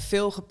wordt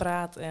veel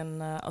gepraat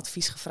en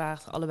advies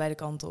gevraagd, allebei de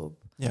kanten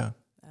op. Ja.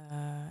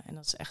 En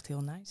dat is echt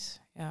heel nice,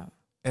 ja.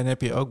 En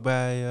heb je ook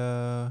bij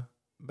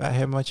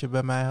hem wat je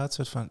bij mij had,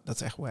 soort van, dat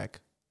is echt wack.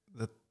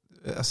 Dat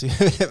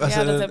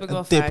heb ik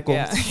wel vaak,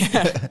 komt,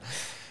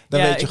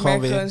 dan weet je gewoon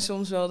weer. Ik merk gewoon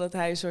soms wel dat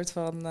hij een soort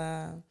van,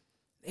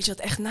 weet je wat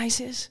echt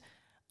nice is?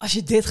 Als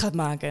je dit gaat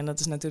maken. En dat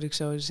is natuurlijk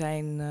zo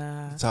zijn...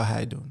 dat zou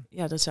hij doen.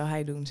 Ja, dat zou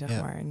hij doen,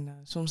 zeg maar. En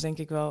soms denk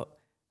ik wel,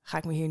 ga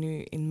ik me hier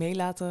nu in mee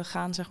laten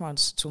gaan, zeg maar.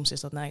 Dus soms is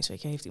dat nice,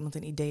 weet je. Heeft iemand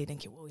een idee,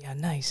 denk je, wow, ja,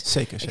 nice.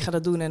 Zeker. Ik ga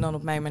dat doen en dan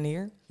op mijn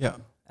manier. Ja.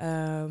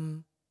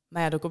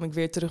 Maar ja, dan kom ik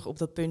weer terug op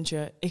dat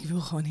puntje. Ik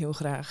wil gewoon heel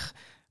graag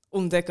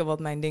ontdekken wat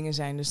mijn dingen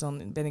zijn. Dus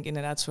dan ben ik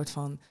inderdaad een soort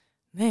van,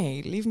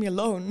 nee, leave me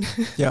alone.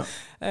 Ja.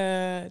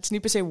 Het is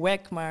niet per se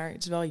wack, maar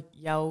het is wel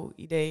jouw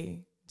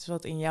idee. Het is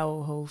wat in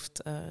jouw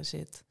hoofd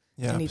zit.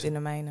 Ja, en niet in de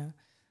mijne.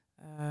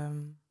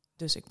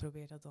 Dus ik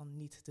probeer dat dan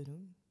niet te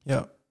doen.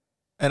 Ja.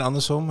 En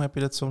andersom, heb je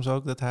dat soms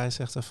ook, dat hij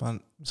zegt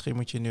van, misschien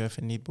moet je nu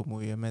even niet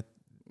bemoeien met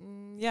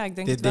ik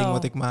denk dit ding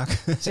wat ik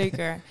maak.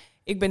 Zeker.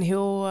 Ik ben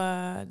heel,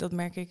 dat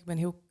merk ik ben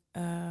heel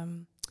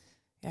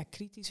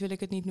kritisch wil ik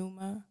het niet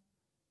noemen.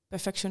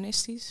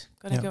 Perfectionistisch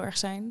kan ik heel erg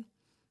zijn.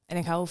 En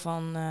ik hou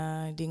van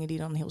dingen die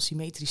dan heel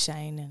symmetrisch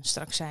zijn en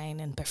strak zijn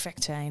en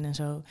perfect zijn en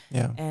zo.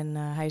 Ja. En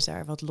hij is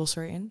daar wat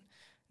losser in.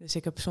 Dus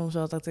ik heb soms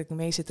wel dat ik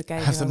mee zit te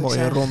kijken. Hij heeft een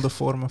mooie ronde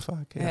vormen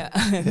vaak.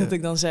 Dat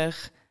ik dan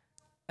zeg,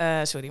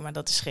 sorry, maar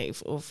dat is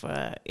scheef. Of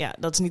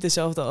dat is niet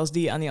hetzelfde als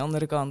die aan die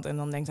andere kant. En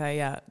dan denkt hij,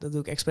 ja, dat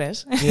doe ik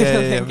expres.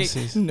 Ja,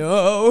 precies.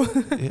 No.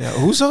 Ja,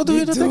 hoezo doe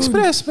je dat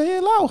expres? Ben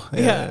je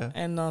lauw? Ja.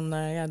 En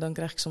dan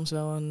krijg ik soms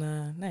wel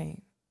een,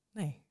 nee,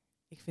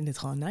 ik vind dit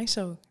gewoon nice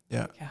zo.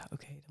 Ja,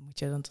 oké, dan moet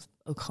je dan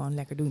ook gewoon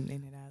lekker doen,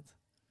 inderdaad.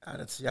 Ja,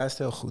 dat is juist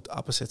heel goed.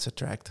 Opposites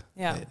attract.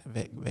 Ja.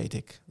 Weet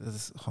ik. Dat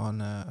is gewoon,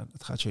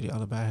 dat gaat jullie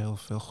allebei heel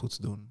veel goeds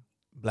doen.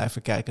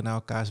 Blijven kijken naar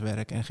elkaars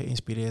werk en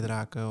geïnspireerd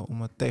raken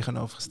om het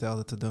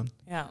tegenovergestelde te doen.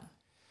 Ja.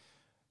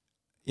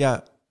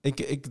 Ja,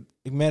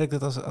 ik merk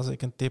dat als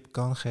ik een tip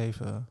kan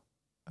geven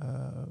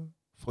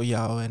voor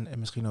jou en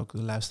misschien ook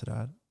de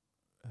luisteraar,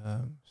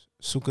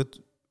 zoek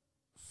het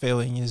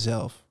veel in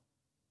jezelf.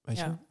 Weet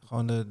je?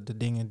 Gewoon de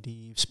dingen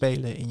die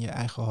spelen in je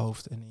eigen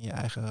hoofd en in je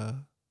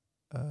eigen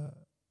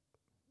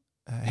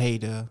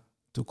heden,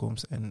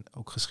 toekomst en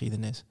ook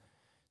geschiedenis.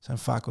 Zijn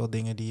vaak wel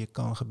dingen die je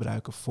kan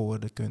gebruiken voor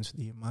de kunst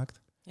die je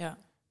maakt. Ja.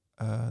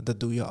 Dat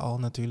doe je al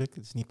natuurlijk.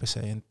 Het is niet per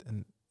se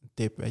een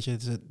tip, weet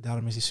je.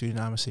 Daarom is die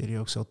Suriname-serie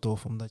ook zo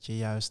tof, omdat je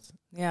juist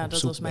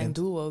dat was mijn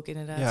doel ook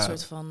inderdaad. Ja. Een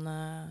soort van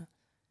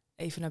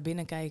even naar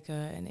binnen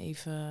kijken en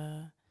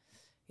even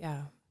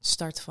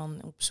start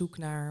van op zoek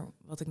naar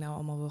wat ik nou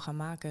allemaal wil gaan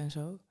maken en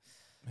zo.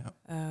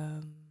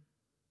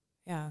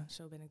 Ja.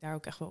 Zo ben ik daar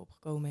ook echt wel op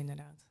gekomen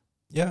inderdaad.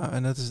 Ja,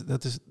 en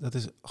dat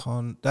is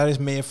gewoon, daar is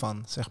meer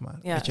van, zeg maar.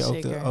 Ja, weet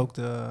je, ook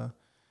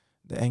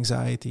de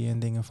anxiety en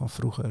dingen van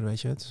vroeger,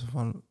 weet je. Het is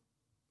van,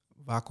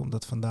 waar komt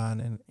dat vandaan?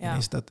 En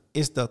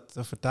is dat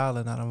te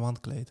vertalen naar een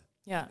wandkleed?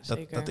 Ja,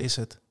 zeker. Dat is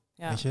het,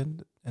 weet je.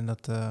 En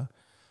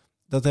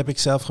dat heb ik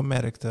zelf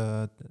gemerkt.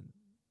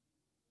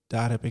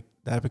 Daar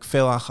heb ik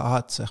veel aan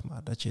gehad, zeg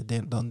maar. Dat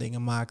je dan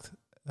dingen maakt,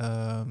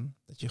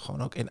 dat je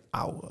gewoon ook in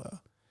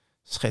oude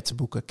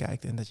schetsboeken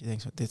kijkt en dat je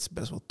denkt, dit is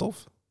best wel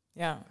tof.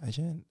 Ja. Weet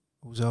je,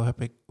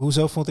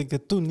 hoezo vond ik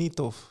dit toen niet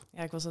tof?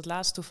 Ja, ik was het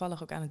laatst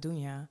toevallig ook aan het doen,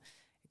 ja.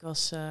 Ik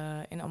was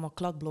in allemaal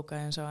kladblokken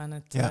en zo aan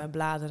het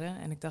bladeren.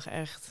 En ik dacht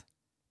echt,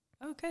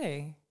 oké.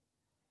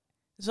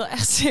 Het is wel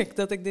echt sick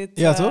dat ik dit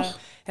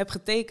heb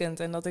getekend.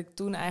 En dat ik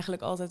toen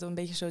eigenlijk altijd een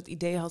beetje zo het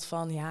idee had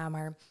van, ja,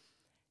 maar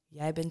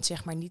jij bent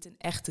zeg maar niet een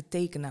echte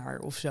tekenaar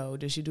of zo.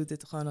 Dus je doet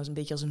dit gewoon een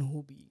beetje als een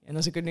hobby. En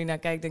als ik er nu naar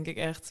kijk, denk ik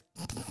echt...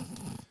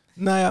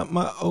 Nou ja,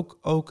 maar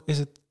ook is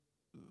het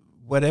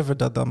whatever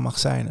dat dan mag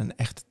zijn, een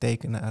echte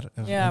tekenaar,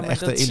 een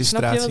echte illustratie.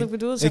 Snap je wat ik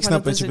bedoel? Zeg,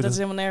 dat is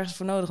helemaal nergens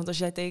voor nodig, want als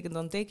jij tekent,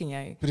 dan teken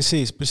jij.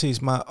 Precies.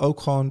 Maar ook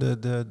gewoon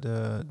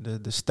de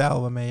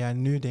stijl waarmee jij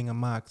nu dingen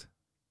maakt.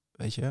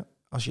 Weet je,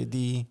 als je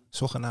die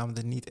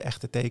zogenaamde niet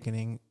echte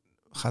tekening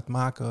gaat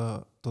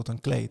maken tot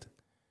een kleed,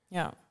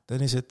 dan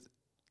is het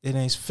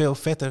ineens veel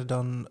vetter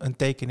dan een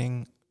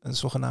tekening, een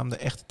zogenaamde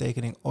echte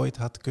tekening ooit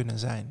had kunnen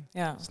zijn.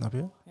 Ja. Snap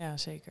je? Ja,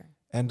 zeker.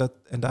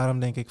 En daarom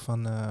denk ik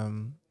van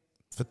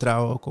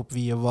vertrouw ook op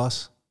wie je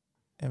was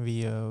en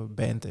wie je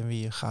bent en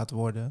wie je gaat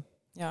worden.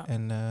 Ja.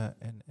 En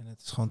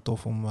het is gewoon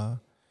tof om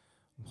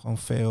gewoon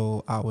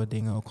veel oude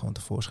dingen ook gewoon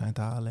tevoorschijn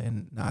te halen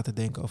en na te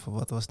denken over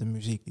wat was de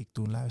muziek die ik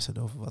toen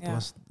luisterde, of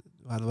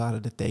wat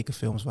waren de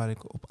tekenfilms waar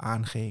ik op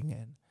aanging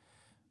en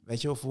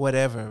weet je, of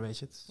whatever, weet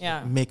je. Het is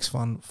een mix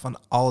van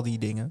al die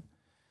dingen.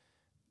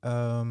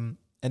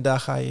 En daar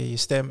ga je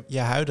je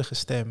huidige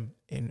stem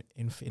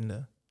in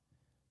vinden.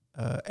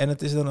 En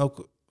het is dan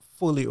ook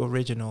fully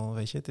original,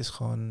 weet je. Het is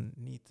gewoon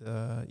niet...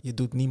 je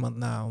doet niemand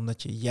na,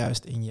 omdat je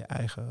juist in je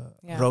eigen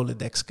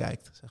Rolodex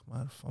kijkt, zeg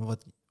maar. Van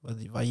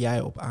waar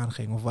jij op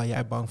aanging of waar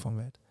jij bang van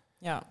werd.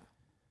 Ja.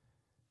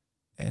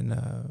 En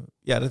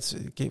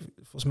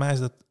volgens mij is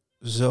dat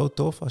zo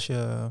tof als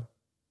je...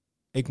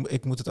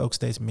 Ik moet het ook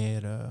steeds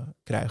meer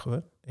krijgen,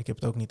 hoor. Ik heb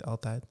het ook niet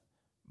altijd.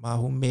 Maar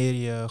hoe meer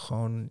je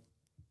gewoon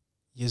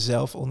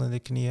jezelf onder de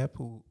knie hebt,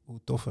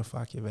 hoe toffer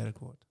vaak je werk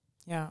wordt.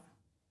 Ja.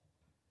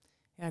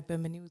 Ja, ik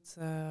ben benieuwd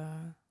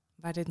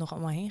waar dit nog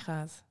allemaal heen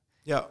gaat.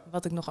 Ja.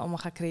 Wat ik nog allemaal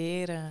ga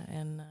creëren.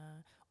 En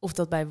of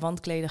dat bij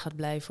wandkleden gaat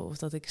blijven. Of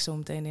dat ik zo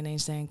meteen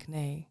ineens denk,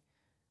 nee,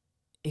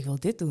 ik wil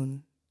dit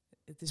doen.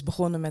 Het is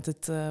begonnen met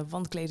het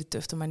wandkleden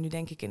tuften, maar nu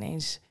denk ik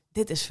ineens,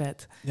 dit is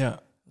vet. Ja.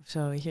 Of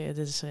zo, weet je.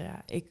 Dus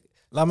ik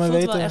voel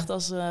het wel echt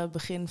als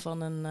begin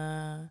van een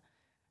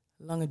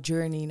lange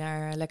journey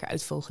naar lekker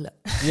uitvogelen.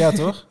 Ja,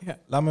 toch? Ja.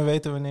 Laat me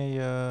weten wanneer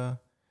je,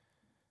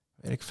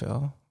 weet ik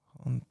veel,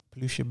 een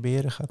pluche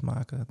beren gaat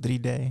maken,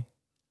 3D.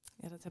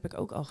 Ja, dat heb ik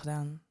ook al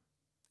gedaan.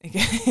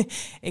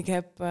 Ik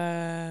heb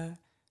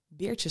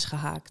beertjes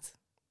gehaakt.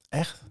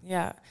 Echt?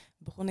 Ja,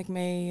 begon ik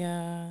mee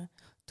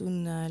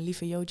toen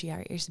lieve Joji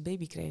haar eerste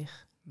baby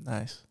kreeg.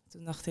 Nice.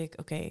 Toen dacht ik,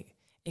 oké,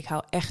 ik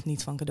hou echt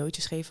niet van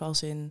cadeautjes geven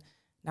als in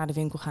naar de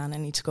winkel gaan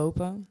en iets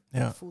kopen.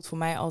 Ja. Het voelt voor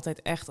mij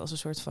altijd echt als een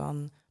soort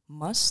van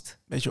must.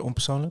 Beetje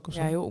onpersoonlijk of zo?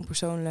 Ja, heel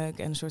onpersoonlijk.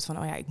 En een soort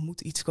van, ik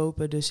moet iets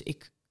kopen, dus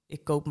ik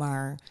ik koop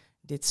maar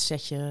dit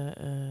setje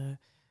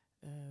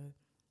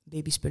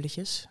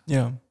babyspulletjes.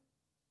 Ja.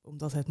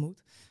 Omdat het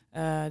moet.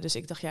 Dus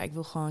ik dacht, ik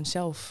wil gewoon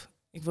zelf...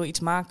 Ik wil iets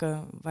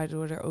maken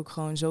waardoor er ook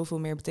gewoon zoveel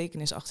meer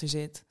betekenis achter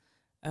zit.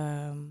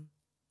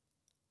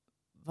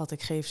 Wat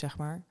ik geef, zeg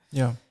maar.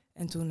 Ja.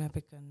 En toen heb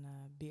ik een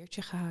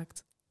beertje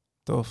gehaakt.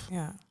 Tof.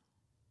 Ja.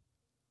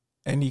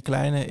 En die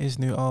kleine is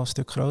nu al een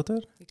stuk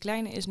groter? Die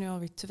kleine is nu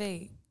alweer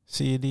 2.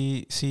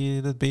 Zie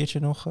je dat beertje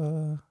nog?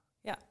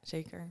 Ja,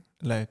 zeker.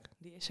 Leuk.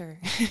 Die is er.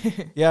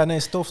 Ja, nee,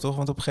 is tof toch?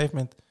 Want op een gegeven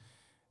moment...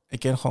 Ik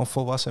ken gewoon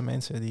volwassen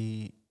mensen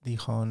die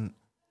gewoon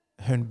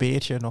hun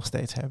beertje nog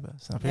steeds hebben.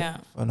 Snap je? Ja.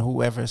 Van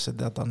whoever ze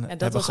dat dan hebben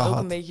gehad. Dat was ook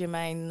een beetje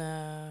mijn...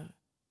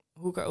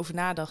 hoe ik erover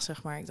nadacht,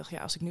 zeg maar. Ik dacht,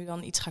 als ik nu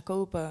dan iets ga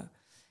kopen...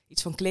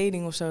 Iets van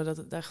kleding of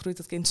zo, daar groeit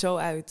dat kind zo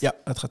uit. Ja,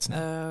 het gaat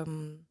snel.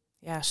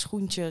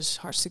 Schoentjes,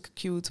 hartstikke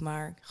cute,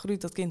 maar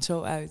groeit dat kind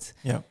zo uit.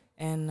 Ja.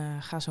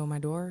 En ga zo maar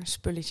door.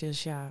 Spulletjes,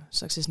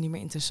 straks is het niet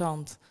meer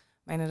interessant.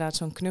 Maar inderdaad,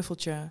 zo'n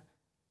knuffeltje,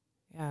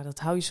 dat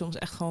hou je soms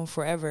echt gewoon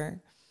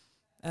forever.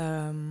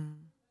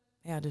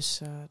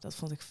 Dus dat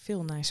vond ik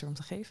veel nicer om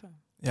te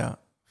geven. Ja,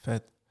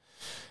 vet.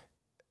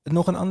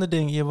 Nog een ander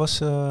ding. Je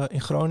was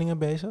in Groningen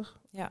bezig.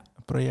 Ja.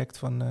 Een project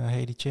van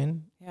Heidi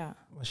Chin. Ja.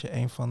 Was je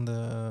een van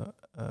de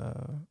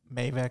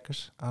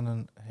meewerkers aan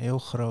een heel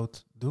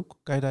groot doek.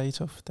 Kan je daar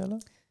iets over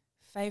vertellen?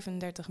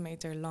 35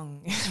 meter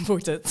lang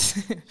wordt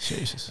het.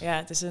 Jezus. Ja,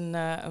 het is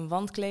een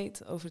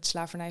wandkleed over het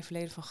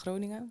slavernijverleden van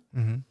Groningen.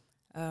 Mm-hmm.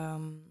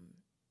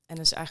 En het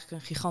is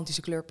eigenlijk een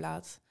gigantische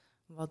kleurplaat.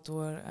 Wat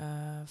door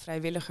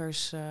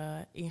vrijwilligers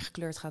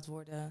ingekleurd gaat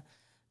worden.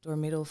 Door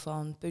middel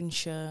van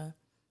punchen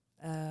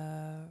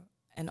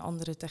en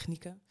andere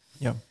technieken.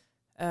 Ja.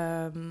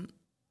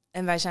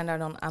 En wij zijn daar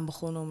dan aan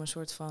begonnen om een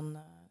soort van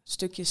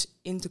stukjes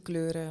in te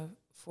kleuren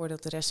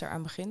voordat de rest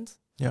eraan begint.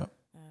 Ja.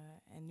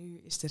 En nu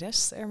is de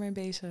rest ermee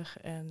bezig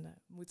en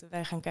moeten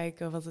wij gaan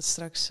kijken wat het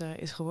straks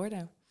is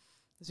geworden.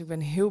 Dus ik ben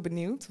heel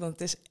benieuwd, want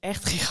het is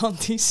echt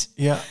gigantisch.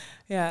 Ja.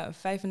 Ja,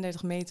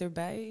 35 meter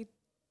bij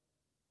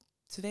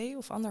 2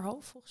 of 1,5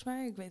 volgens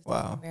mij. Ik weet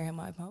het niet meer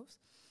helemaal uit mijn hoofd.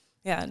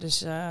 Ja,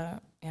 dus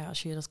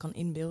als je je dat kan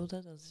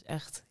inbeelden, dat is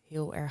echt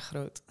heel erg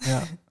groot.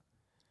 Ja.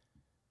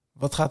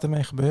 Wat gaat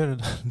ermee gebeuren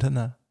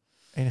daarna?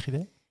 Enig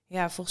idee?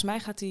 Ja, volgens mij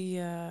gaat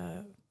hij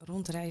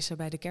rondreizen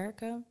bij de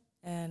kerken.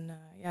 En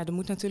er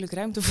moet natuurlijk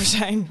ruimte voor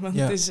zijn, want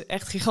het is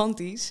echt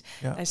gigantisch.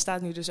 Ja. Hij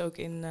staat nu dus ook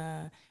in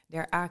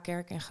der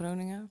A-kerk in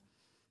Groningen.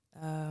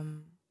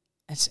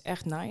 Het is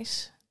echt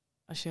nice.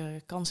 Als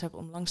je kans hebt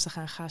om langs te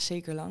gaan, ga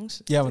zeker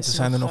langs. Ja, want ze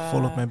zijn er nog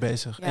volop mee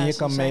bezig. Ja, en je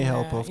kan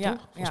meehelpen, of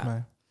toch? Volgens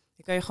mij.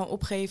 Je kan je gewoon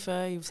opgeven.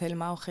 Je hoeft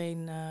helemaal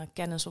geen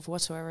kennis of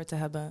whatsoever te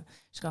hebben. Dus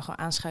je kan gewoon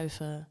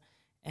aanschuiven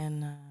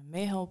en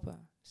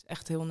meehelpen. Dat is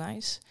echt heel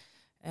nice.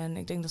 En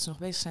ik denk dat ze nog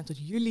bezig zijn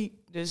tot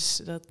juli. Dus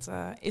dat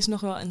is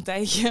nog wel een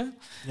tijdje.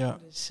 Ja.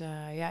 Dus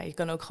je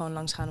kan ook gewoon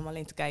langs gaan om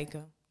alleen te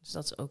kijken. Dus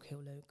dat is ook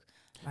heel leuk.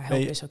 Maar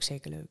helpen is ook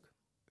zeker leuk.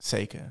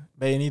 Zeker.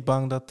 Ben je niet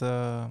bang dat...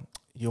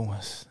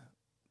 jongens,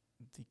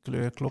 die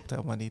kleur klopt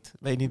helemaal niet.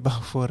 Ben je niet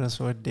bang voor een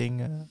soort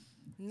ding?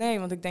 Nee,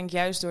 want ik denk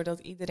juist doordat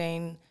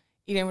iedereen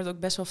wordt ook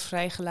best wel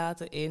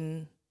vrijgelaten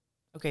in...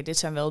 Oké, dit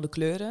zijn wel de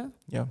kleuren.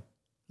 Ja.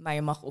 Maar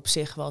je mag op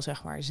zich wel,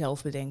 zeg maar,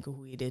 zelf bedenken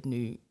hoe je dit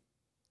nu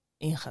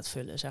in gaat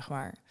vullen, zeg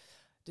maar.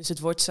 Dus het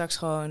wordt straks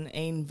gewoon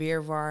één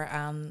wirwar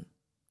aan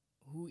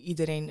hoe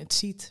iedereen het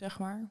ziet, zeg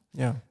maar.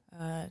 Ja.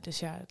 Dus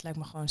het lijkt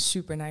me gewoon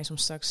super nice om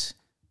straks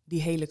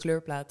die hele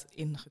kleurplaat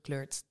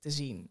ingekleurd te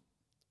zien.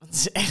 Want het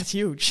is echt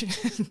huge.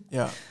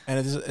 Ja,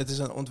 en het is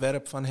een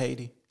ontwerp van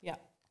Heidi. Ja.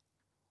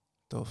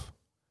 Tof.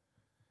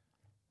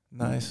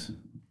 Nice.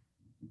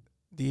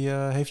 Die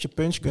heeft je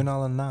punchgun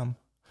al een naam?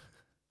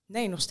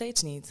 Nee, nog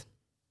steeds niet.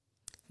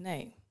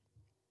 Nee.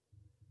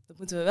 Dat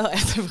moeten we wel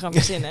echt even gaan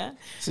verzinnen.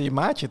 Het is je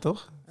maatje,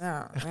 toch?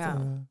 Ja, echt,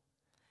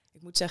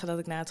 Ik moet zeggen dat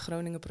ik na het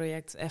Groningen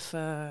project even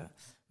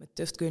mijn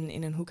tuftgun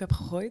in een hoek heb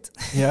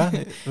gegooid. Ja,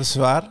 dat is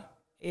zwaar.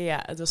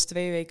 Ja, het was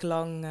 2 weken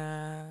lang...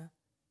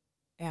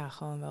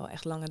 gewoon wel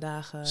echt lange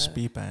dagen.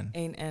 Spierpijn.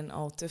 Een en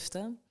al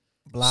tuften.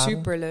 Bladen.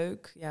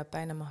 Superleuk. Ja,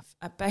 pijn aan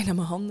mijn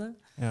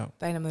handen. Ja.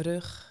 Pijn aan mijn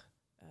rug.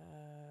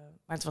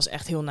 Maar het was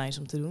echt heel nice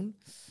om te doen.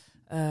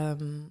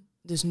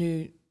 Dus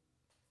nu...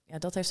 Ja,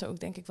 dat heeft er ook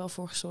denk ik wel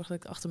voor gezorgd dat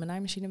ik achter mijn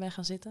naaimachine ben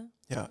gaan zitten.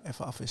 Ja,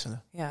 even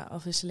afwisselen. Ja,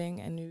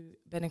 afwisseling. En nu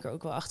ben ik er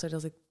ook wel achter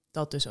dat ik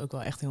dat dus ook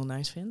wel echt heel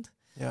nice vind.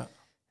 Ja.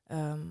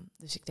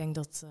 Dus ik denk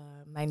dat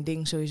mijn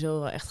ding sowieso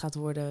wel echt gaat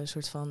worden... een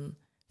soort van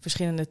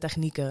verschillende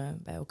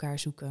technieken bij elkaar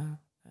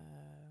zoeken...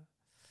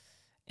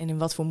 En in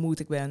wat voor mood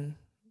ik ben.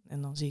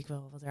 En dan zie ik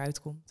wel wat eruit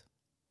komt.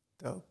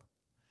 Dope.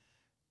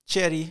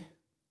 Cherry.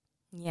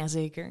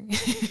 Jazeker.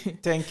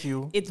 Thank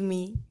you. It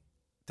me.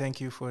 Thank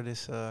you voor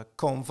this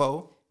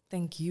convo.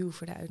 Thank you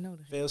voor de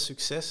uitnodiging. Veel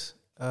succes.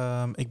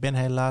 Ik ben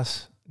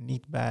helaas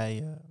niet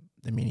bij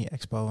de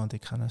mini-expo, want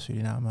ik ga naar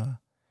Suriname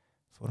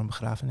voor een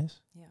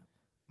begrafenis. Ja.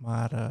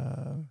 Maar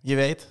je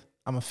weet,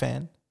 I'm a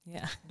fan.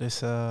 Ja.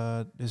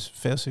 Dus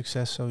veel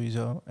succes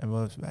sowieso.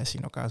 En wij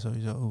zien elkaar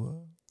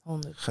sowieso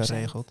 100%.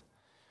 Geregeld.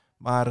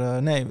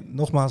 Maar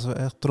nogmaals,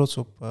 echt trots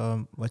op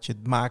wat je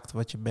maakt,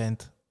 wat je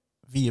bent,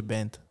 wie je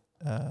bent.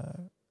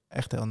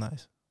 Echt heel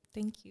nice.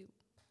 Thank you.